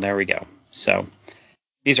 well, there we go. So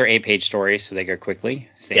these are 8-page stories, so they go quickly.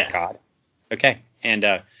 Thank God. Okay.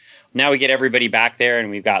 And now we get everybody back there,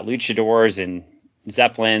 and we've got luchadors and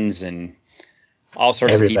zeppelins and All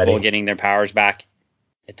sorts of people getting their powers back.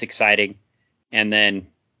 It's exciting. And then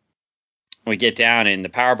we get down and the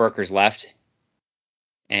power broker's left.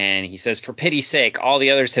 And he says, for pity's sake, all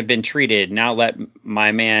the others have been treated. Now let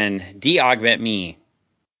my man de-augment me.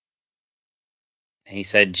 And he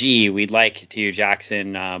said, gee, we'd like to,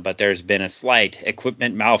 Jackson, but there's been a slight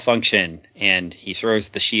equipment malfunction. And he throws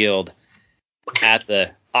the shield at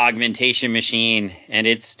the augmentation machine, and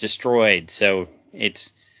it's destroyed. So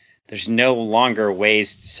there's no longer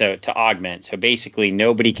ways to augment. So basically,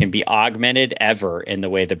 nobody can be augmented ever in the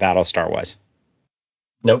way the Battlestar was.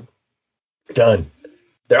 Nope. It's done.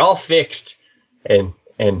 They're all fixed, and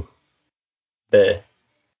the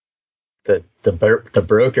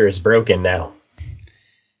broker is broken now.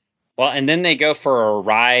 Well, and then they go for a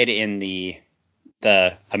ride in the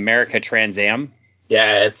America Trans Am.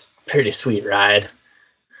 Yeah, it's a pretty sweet ride.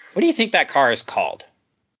 What do you think that car is called?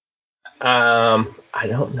 I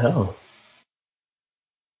don't know.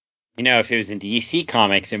 You know, if it was in DC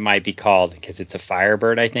Comics, it might be called, because it's a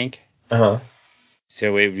Firebird, I think. Uh-huh.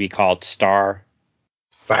 So it would be called Star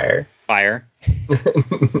Fire.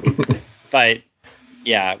 But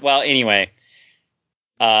yeah, well, anyway,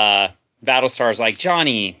 Battlestar's like,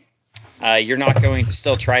 Johnny, you're not going to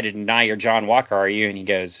still try to deny you're John Walker, are you? And he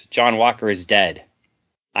goes, John Walker is dead.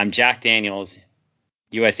 I'm Jack Daniels,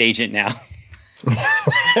 U.S. agent now.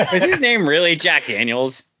 Was his name really Jack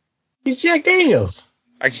Daniels? He's Jack Daniels.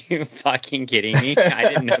 Are you fucking kidding me? I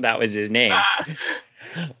didn't know that was his name.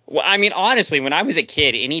 Well, I mean, honestly, when I was a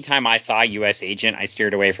kid, anytime I saw U.S. agent, I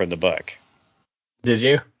steered away from the book. Did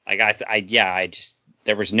you? Like, I just,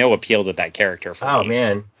 there was no appeal to that character for me. Oh,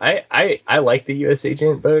 man. I like the U.S.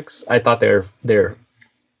 agent books. I thought they were.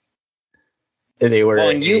 Well,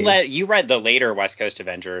 and you read the later West Coast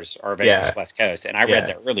Avengers, or Avengers West Coast, and I read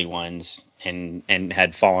the early ones and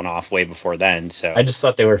had fallen off way before then. So I just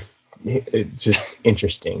thought they were just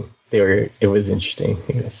interesting. It was interesting.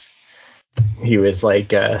 He was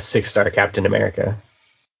like a 6-star Captain America.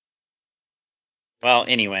 Well,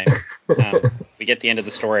 anyway, we get the end of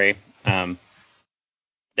the story.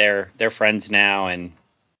 They're friends now, and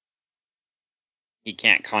he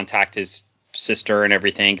can't contact his sister and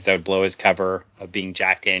everything because that would blow his cover of being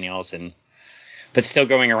Jack Daniels, but still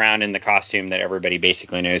going around in the costume that everybody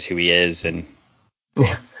basically knows who he is. And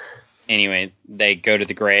anyway, they go to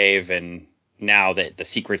the grave, and now that the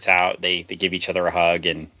secret's out, they give each other a hug,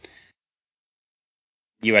 and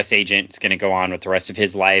U.S. agent is going to go on with the rest of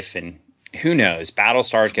his life, and who knows,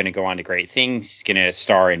 Battlestar is going to go on to great things. He's going to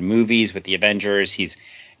star in movies with the Avengers. He's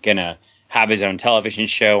going to have his own television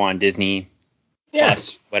show on Disney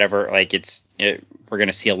Plus, whatever. Like we're going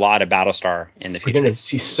to see a lot of Battlestar in the future. We're going to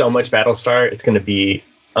see so much Battlestar. It's going to be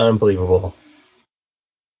unbelievable.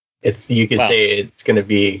 You could say it's going to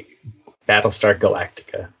be Battlestar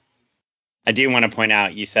Galactica. I do want to point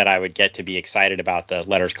out, you said I would get to be excited about the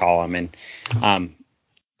letters column, and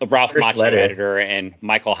the Ralph Macchio editor and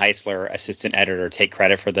Michael Heisler, assistant editor, take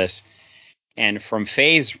credit for this. And from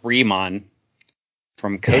Faze Riemann,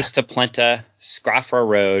 from Costa Plenta, Scrafra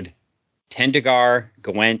Road, Tendigar,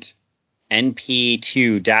 Gwent,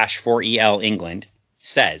 NP2-4EL England,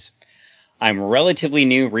 says, I'm a relatively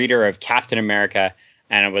new reader of Captain America,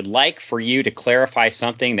 and I would like for you to clarify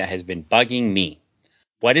something that has been bugging me.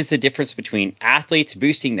 What is the difference between athletes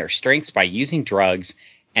boosting their strengths by using drugs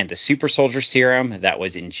and the super soldier serum that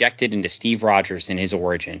was injected into Steve Rogers in his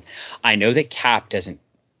origin? I know that Cap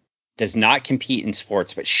does not compete in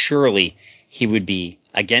sports, but surely he would be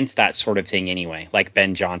against that sort of thing anyway, like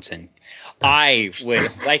Ben Johnson. I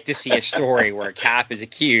would like to see a story where Cap is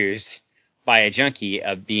accused by a junkie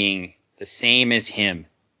of being the same as him,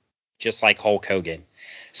 just like Hulk Hogan.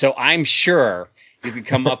 So I'm sure you could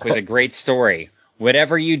come up with a great story.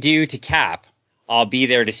 Whatever you do to Cap, I'll be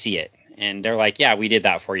there to see it. And they're like, yeah, we did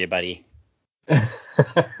that for you, buddy. We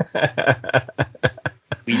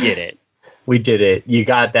did it. We did it. You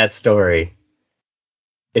got that story.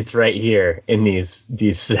 It's right here in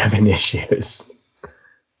these 7 issues.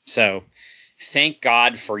 So thank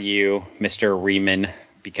God for you, Mr. Riemann,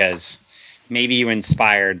 because maybe you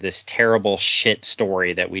inspired this terrible shit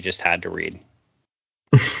story that we just had to read.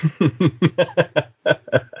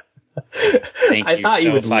 Thank you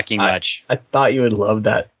so fucking much. I thought you would love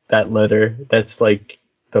that letter. That's like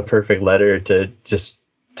the perfect letter to just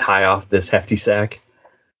tie off this hefty sack.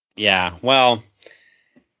 Yeah, well,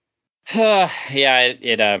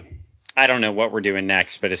 I don't know what we're doing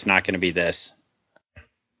next, but it's not going to be this.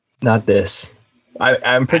 Not this.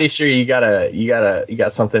 I'm pretty sure you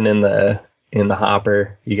got something in the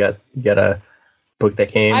hopper. You got a book that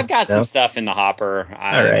came. I've got some stuff in the hopper.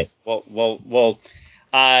 All right. Well,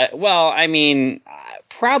 I mean,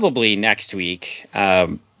 probably next week.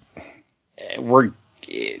 The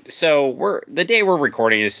day we're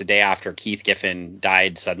recording is the day after Keith Giffen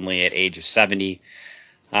died suddenly at age of 70.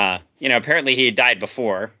 Apparently he had died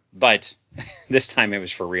before, but this time it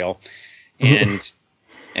was for real. And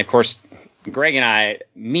of course, Greg and I,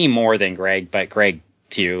 me more than Greg, but Greg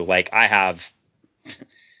too, like I have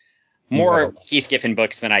more Keith Giffen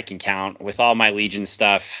books than I can count, with all my Legion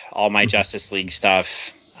stuff, all my Justice League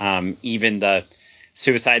stuff, even the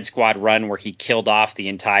Suicide Squad run where he killed off the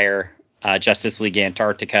entire Justice League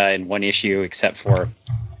Antarctica in one issue, except for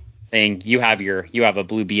you have a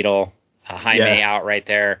Blue Beetle, Jaime out right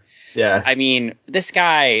there. Yeah. I mean, this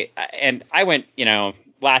guy, and I went,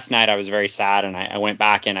 last night I was very sad, and I went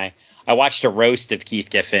back and I watched a roast of Keith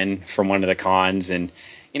Giffen from one of the cons, and,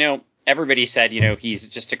 everybody said, he's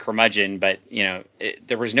just a curmudgeon, but,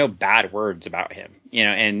 there was no bad words about him,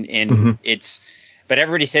 and but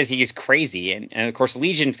everybody says he's crazy. And of course,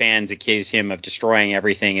 Legion fans accuse him of destroying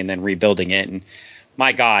everything and then rebuilding it. And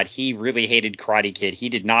my God, he really hated Karate Kid. He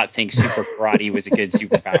did not think super karate was a good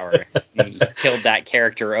superpower. He killed that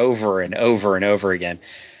character over and over and over again.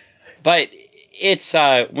 But it's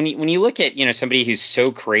when you look at, somebody who's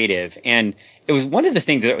so creative, and it was one of the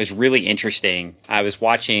things that was really interesting. I was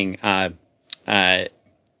watching John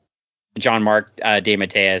Mark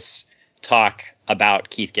DeMatteis talk about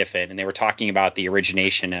Keith Giffen, and they were talking about the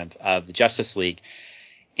origination of the Justice League.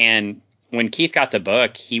 And when Keith got the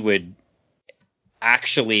book, he would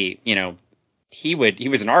actually, he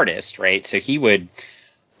was an artist, right? So he would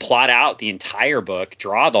plot out the entire book,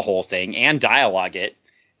 draw the whole thing, and dialogue it,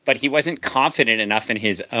 but he wasn't confident enough in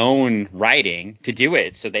his own writing to do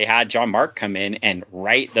it. So they had John Mark come in and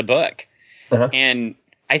write the book. And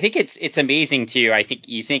I think it's amazing too. I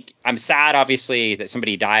think I'm sad, obviously, that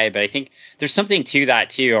somebody died, but I think there's something to that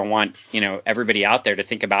too. I want, everybody out there to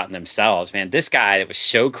think about in themselves, man. This guy that was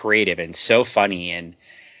so creative and so funny and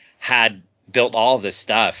had built all of this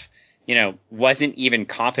stuff, wasn't even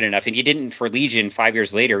confident enough. And he didn't for Legion 5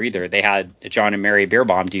 years later either. They had John and Mary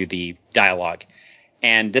Bierbaum do the dialogue.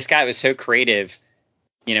 And this guy was so creative,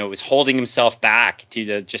 was holding himself back to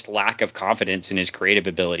the just lack of confidence in his creative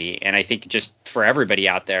ability. And I think just for everybody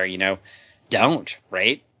out there, don't,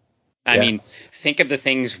 right? I mean, think of the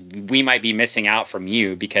things we might be missing out from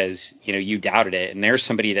you because, you doubted it. And there's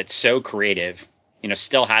somebody that's so creative,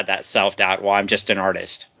 still had that self-doubt. Well, I'm just an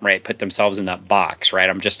artist, right? Put themselves in that box, right?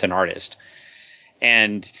 I'm just an artist.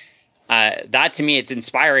 And that to me, it's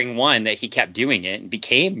inspiring, one, that he kept doing it and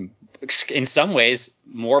became, in some ways,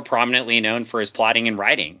 more prominently known for his plotting and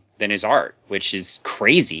writing than his art, which is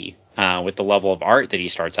crazy with the level of art that he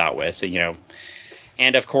starts out with,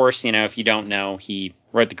 And of course, if you don't know, he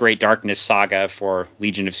wrote the Great Darkness saga for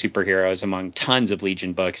Legion of Superheroes, among tons of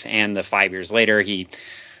Legion books. And 5 years later, he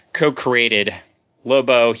co-created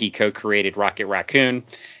Lobo. He co-created Rocket Raccoon.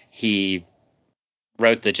 He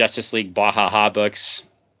wrote the Justice League Bahaha books,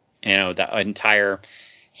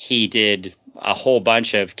 he did a whole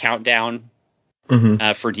bunch of Countdown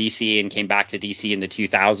for DC and came back to DC in the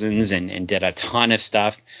 2000s and did a ton of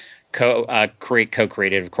stuff.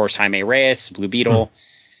 Co-created, of course, Jaime Reyes, Blue Beetle,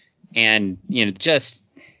 and, just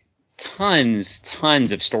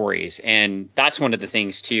tons of stories. And that's one of the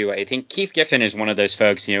things, too. I think Keith Giffen is one of those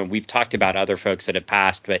folks, we've talked about other folks that have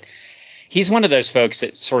passed, but he's one of those folks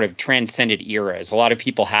that sort of transcended eras. A lot of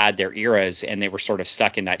people had their eras and they were sort of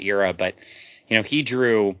stuck in that era, but he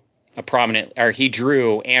drew he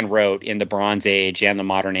drew and wrote in the Bronze Age and the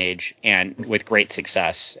Modern Age, and with great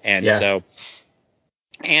success. And so,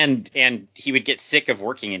 and he would get sick of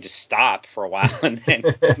working and just stop for a while, and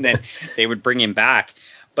then they would bring him back.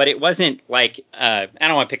 But it wasn't like, I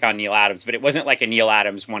don't want to pick on Neil Adams, but it wasn't like a Neil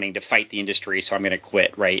Adams wanting to fight the industry, so I'm going to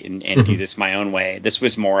quit, right, and do this my own way. This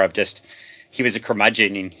was more of just, he was a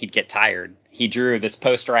curmudgeon and he'd get tired. He drew this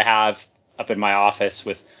poster I have up in my office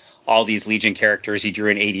with all these Legion characters. He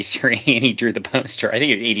drew in 83 and he drew the poster. I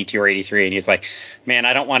think it was 82 or 83. And he was like, man,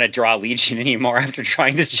 I don't want to draw Legion anymore after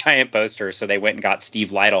drawing this giant poster. So they went and got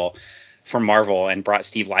Steve Lytle from Marvel and brought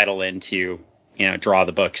Steve Lytle in to, draw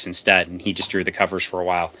the books instead. And he just drew the covers for a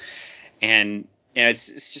while. And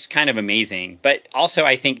it's just kind of amazing. But also,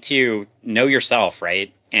 I think, too, know yourself,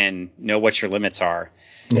 right? And know what your limits are.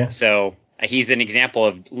 Yeah. So he's an example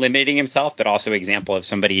of limiting himself, but also an example of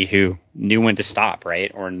somebody who knew when to stop,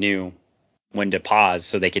 right? Or knew when to pause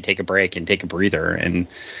so they could take a break and take a breather. And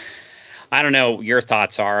I don't know what your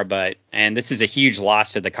thoughts are, and this is a huge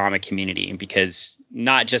loss to the comic community, because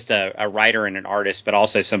not just a writer and an artist, but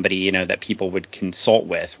also somebody, that people would consult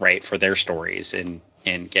with, right, for their stories and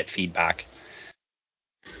get feedback.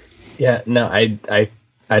 Yeah, no, I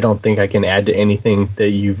don't think I can add to anything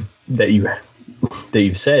that you that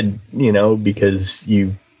you've said, because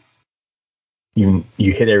you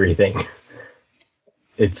hit everything.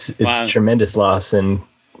 It's wow. Tremendous loss, and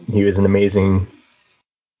he was an amazing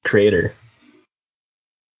creator.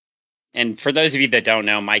 And for those of you that don't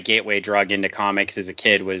know, my gateway drug into comics as a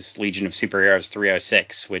kid was Legion of Superheroes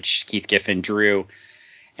 306, which Keith Giffen drew,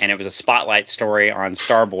 and it was a spotlight story on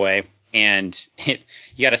Starboy. And you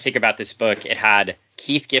got to think about this book. It had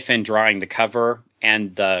Keith Giffen drawing the cover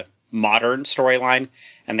and the modern storyline,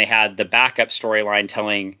 and they had the backup storyline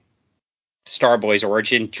telling Starboy's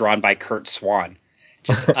origin drawn by Curt Swan.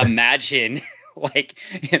 Just imagine,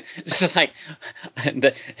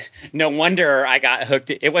 no wonder I got hooked.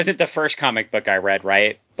 It wasn't the first comic book I read,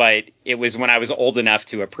 right? But it was when I was old enough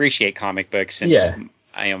to appreciate comic books. And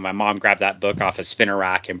my mom grabbed that book off a spinner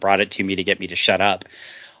rack and brought it to me to get me to shut up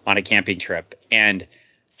on a camping trip. And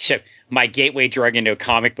my gateway drug into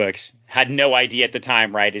comic books, had no idea at the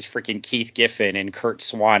time, right, is freaking Keith Giffen and Curt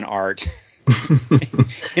Swan art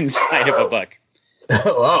inside of a book.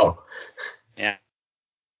 Oh, wow. Yeah.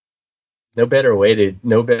 No better way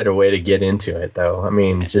to get into it, though. I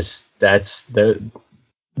mean, just that's the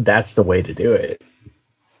way to do it.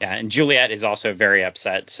 Yeah, and Juliet is also very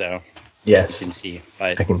upset, so yes, you can see.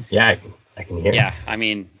 But I can hear. Yeah, I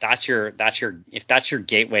mean, if that's your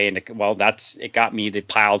gateway into, well, it got me the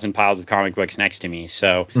piles and piles of comic books next to me.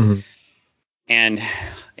 So, and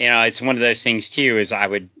it's one of those things too. Is I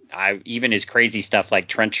even as crazy stuff like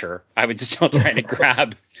Trencher, I would still try to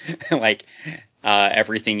grab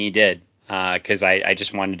everything he did. Because I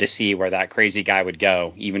just wanted to see where that crazy guy would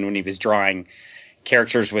go, even when he was drawing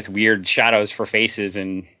characters with weird shadows for faces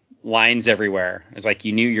and lines everywhere. It's like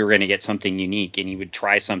you knew you were going to get something unique, and he would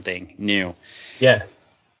try something new. Yeah.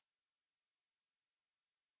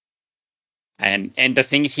 And the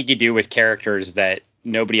things he could do with characters that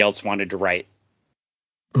nobody else wanted to write.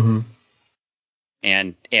 Mm-hmm.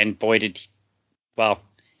 And boy did, well,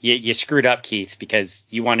 you screwed up, Keith, because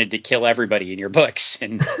you wanted to kill everybody in your books,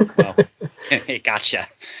 and well, it gotcha.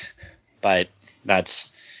 But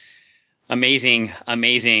that's amazing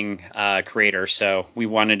creator. So we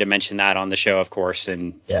wanted to mention that on the show, of course,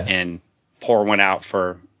 and pour one out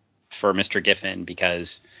for Mr. Giffen,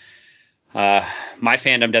 because my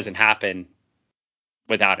fandom doesn't happen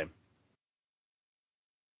without him,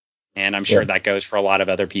 and I'm sure that goes for a lot of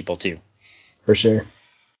other people too. For sure.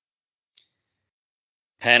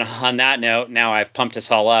 And on that note, now I've pumped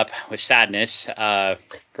us all up with sadness.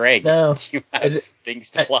 Greg, no, do you have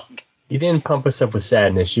things to plug? You didn't pump us up with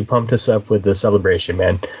sadness. You pumped us up with the celebration,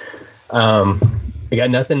 man. I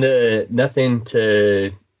got nothing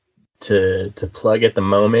to plug at the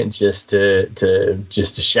moment. Just to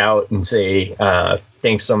shout and say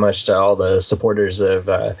thanks so much to all the supporters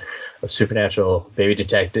of Supernatural Baby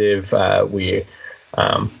Detective. We're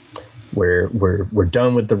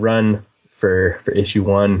done with the run for issue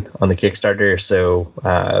 1 on the Kickstarter, so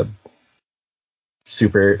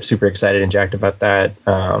super excited and jacked about that.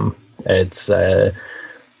 It's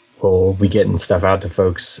we'll be getting stuff out to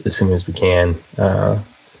folks as soon as we can.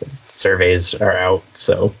 Surveys are out,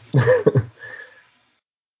 so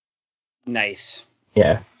nice.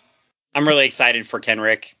 Yeah, I'm really excited for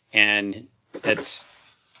Kenrick, and it's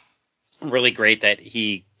really great that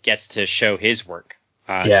he gets to show his work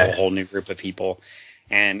to a whole new group of people.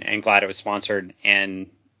 And glad it was sponsored. And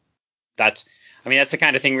that's the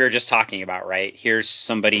kind of thing we were just talking about, right? Here's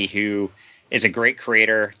somebody who is a great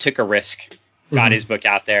creator, took a risk, got his book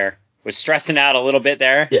out there, was stressing out a little bit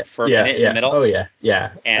there for a minute in the middle. Oh yeah.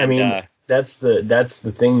 And I mean, that's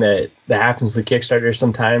the thing that happens with Kickstarter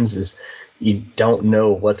sometimes, is you don't know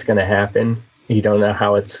what's going to happen. You don't know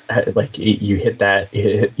how it's like you hit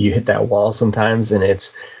that wall sometimes, and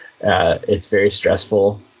it's very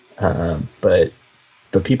stressful. But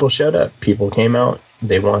people showed up. People came out.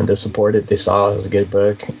 They wanted to support it. They saw it was a good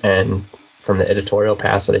book. And from the editorial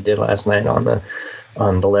pass that I did last night on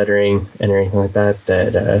the lettering and everything like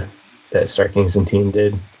that Star Kingston team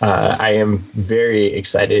did, I am very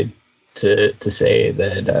excited to say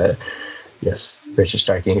that yes, Richard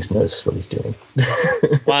Star Kingston knows what he's doing.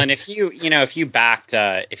 Well, and if you backed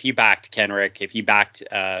Kenrick, if you backed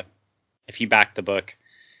the book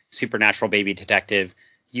Supernatural Baby Detective,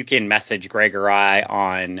 you can message Greg or I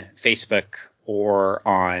on Facebook or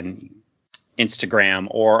on Instagram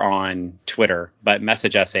or on Twitter, but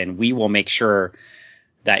message us and we will make sure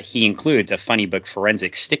that he includes a Funny Book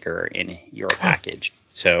Forensics sticker in your package.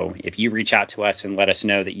 So if you reach out to us and let us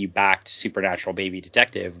know that you backed Supernatural Baby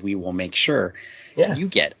Detective, we will make sure you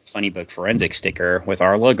get a Funny Book Forensics sticker with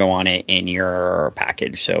our logo on it in your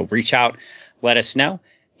package. So reach out, let us know,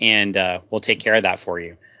 and we'll take care of that for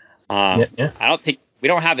you. I we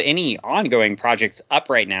don't have any ongoing projects up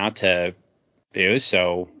right now to do,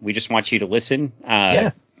 so we just want you to listen.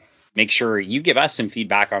 Make sure you give us some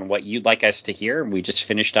feedback on what you'd like us to hear. We just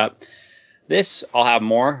finished up this. I'll have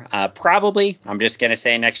more. Probably, I'm just going to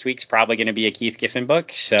say next week's probably going to be a Keith Giffen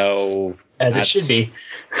book. So as it should be.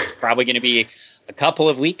 It's probably going to be a couple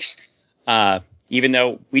of weeks. Even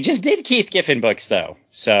though we just did Keith Giffen books, though.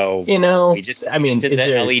 So, we just did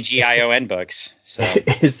the Legion books. So.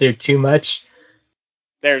 Is there too much?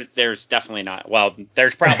 There's definitely not. Well,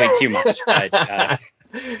 there's probably too much. But,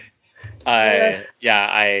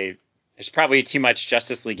 there's probably too much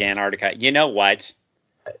Justice League Antarctica. You know what?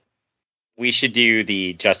 We should do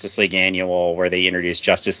the Justice League Annual where they introduce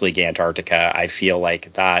Justice League Antarctica. I feel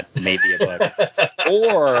like that may be a book.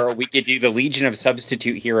 Or we could do the Legion of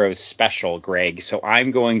Substitute Heroes special, Greg. So I'm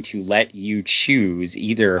going to let you choose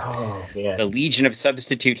either the Legion of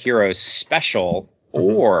Substitute Heroes special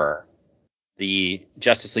or the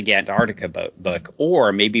Justice League Antarctica book.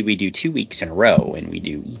 Or maybe we do 2 weeks in a row and we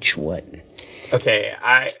do each one. Okay,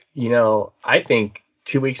 I think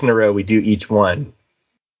 2 weeks in a row we do each one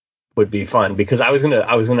would be fun, because I was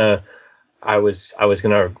gonna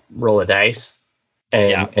roll a dice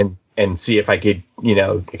and see if I could,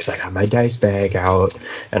 because I got my dice bag out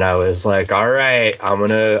and I was like, all right, I'm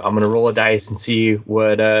gonna roll a dice and see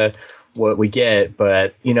what we get.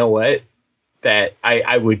 But you know what? That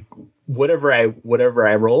I would, whatever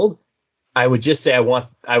I rolled, I would just say I want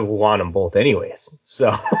them both anyways.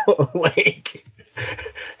 So like,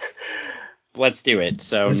 let's do it.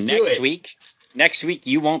 So next week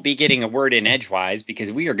you won't be getting a word in edgewise because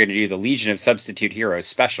we are going to do the Legion of Substitute Heroes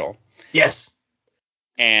special. Yes.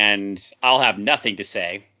 And I'll have nothing to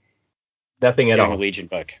say. Nothing at all. The Legion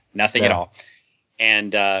book. Nothing at all.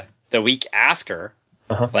 And the week after,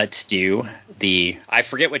 let's do I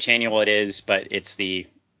forget which annual it is, but it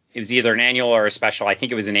was either an annual or a special. I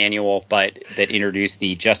think it was an annual, but that introduced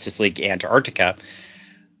the Justice League Antarctica.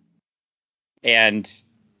 And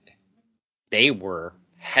they were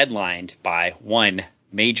headlined by one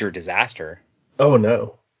major disaster. Oh,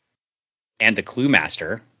 no. And the Clue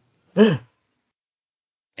Master. And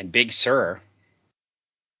Big Sur.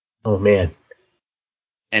 Oh, man.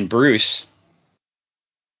 And Bruce.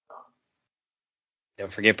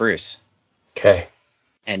 Don't forget Bruce. Okay.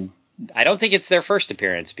 And I don't think it's their first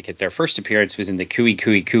appearance, because their first appearance was in the Kui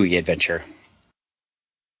Kui Kui adventure.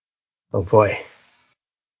 Oh, boy.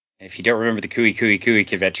 If you don't remember the Kui Kui Kui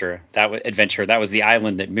adventure, that was the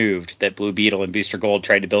island that moved, that Blue Beetle and Booster Gold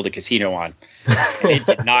tried to build a casino on. And it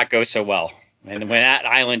did not go so well. And when that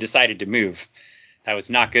island decided to move, that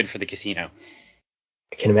was not good for the casino.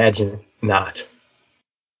 I can imagine not.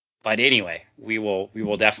 But anyway, we'll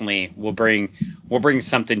bring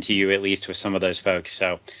something to you, at least with some of those folks.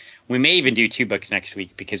 So we may even do 2 books next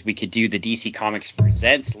week, because we could do the DC Comics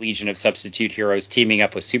Presents Legion of Substitute Heroes teaming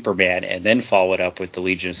up with Superman, and then follow it up with the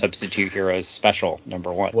Legion of Substitute Heroes special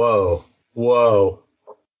 #1. Whoa.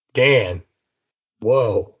 Dan.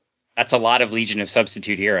 Whoa. That's a lot of Legion of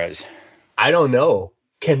Substitute Heroes. I don't know.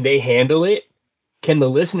 Can they handle it? Can the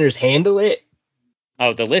listeners handle it?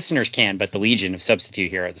 Oh, the listeners can, but the Legion of Substitute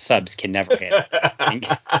Heroes, the subs, can never handle it.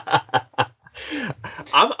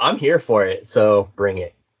 I'm here for it, so bring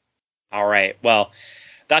it. All right. Well,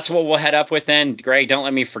 that's what we'll head up with then. Greg, don't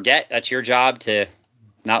let me forget. That's your job to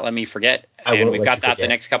not let me forget. And we've got that the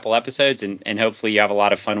next couple episodes, and hopefully you have a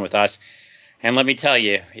lot of fun with us. And let me tell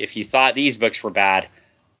you, if you thought these books were bad,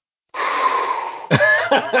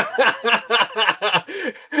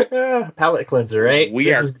 palate cleanser, right?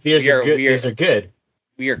 These are good.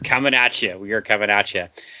 We are coming at you.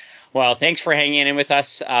 Well, thanks for hanging in with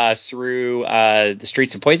us through the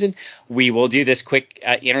Streets of Poison. We will do this quick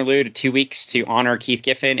interlude of 2 weeks to honor Keith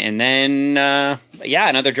Giffen, and then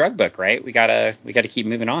another drug book, right? We gotta keep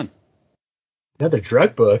moving on. Another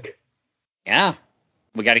drug book? Yeah,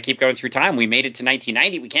 we got to keep going through time. We made it to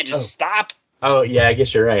 1990. We can't just stop. Oh yeah, I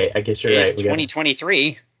guess you're right. It's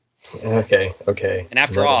 2023. Okay. And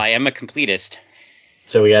after all, I am a completist.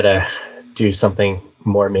 So we gotta do something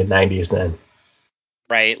more mid-90s then.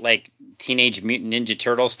 Right, like Teenage Mutant Ninja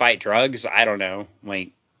Turtles fight drugs? I don't know.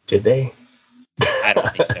 Like, did they? I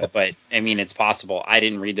don't think so, but I mean, it's possible. I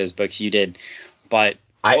didn't read those books. You did, but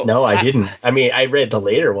I didn't. I mean, I read the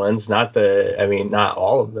later ones, not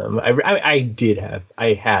all of them.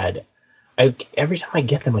 I had. Every time I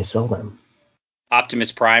get them, I sell them.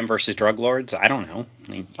 Optimus Prime versus Drug Lords? I don't know.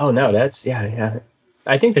 That's yeah.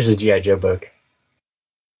 I think there's a G.I. Joe book.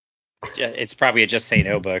 It's probably a Just Say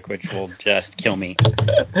No book, which will just kill me.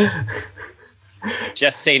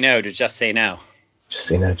 Just say no to just say no. Just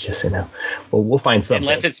say no. Well, we'll find something.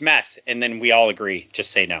 Unless it's meth, and then we all agree. Just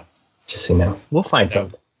say no. Just so you know, we'll find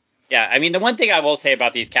something. Yeah, I mean, the one thing I will say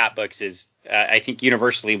about these cat books is I think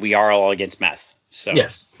universally we are all against meth. So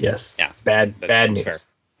yes. Yeah. Bad news. Fair.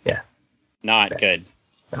 Yeah. Not bad. Good.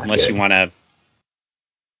 Not unless good.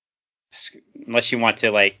 Unless you want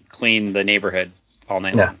to like clean the neighborhood all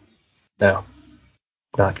night long. No.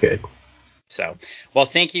 Not good. So, well,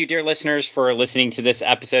 thank you, dear listeners, for listening to this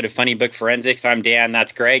episode of Funny Book Forensics. I'm Dan,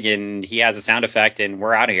 that's Greg, and he has a sound effect, and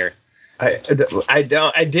we're out of here. I put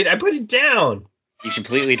it down. You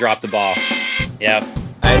completely dropped the ball. Yep.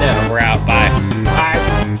 I know. We're out. Bye.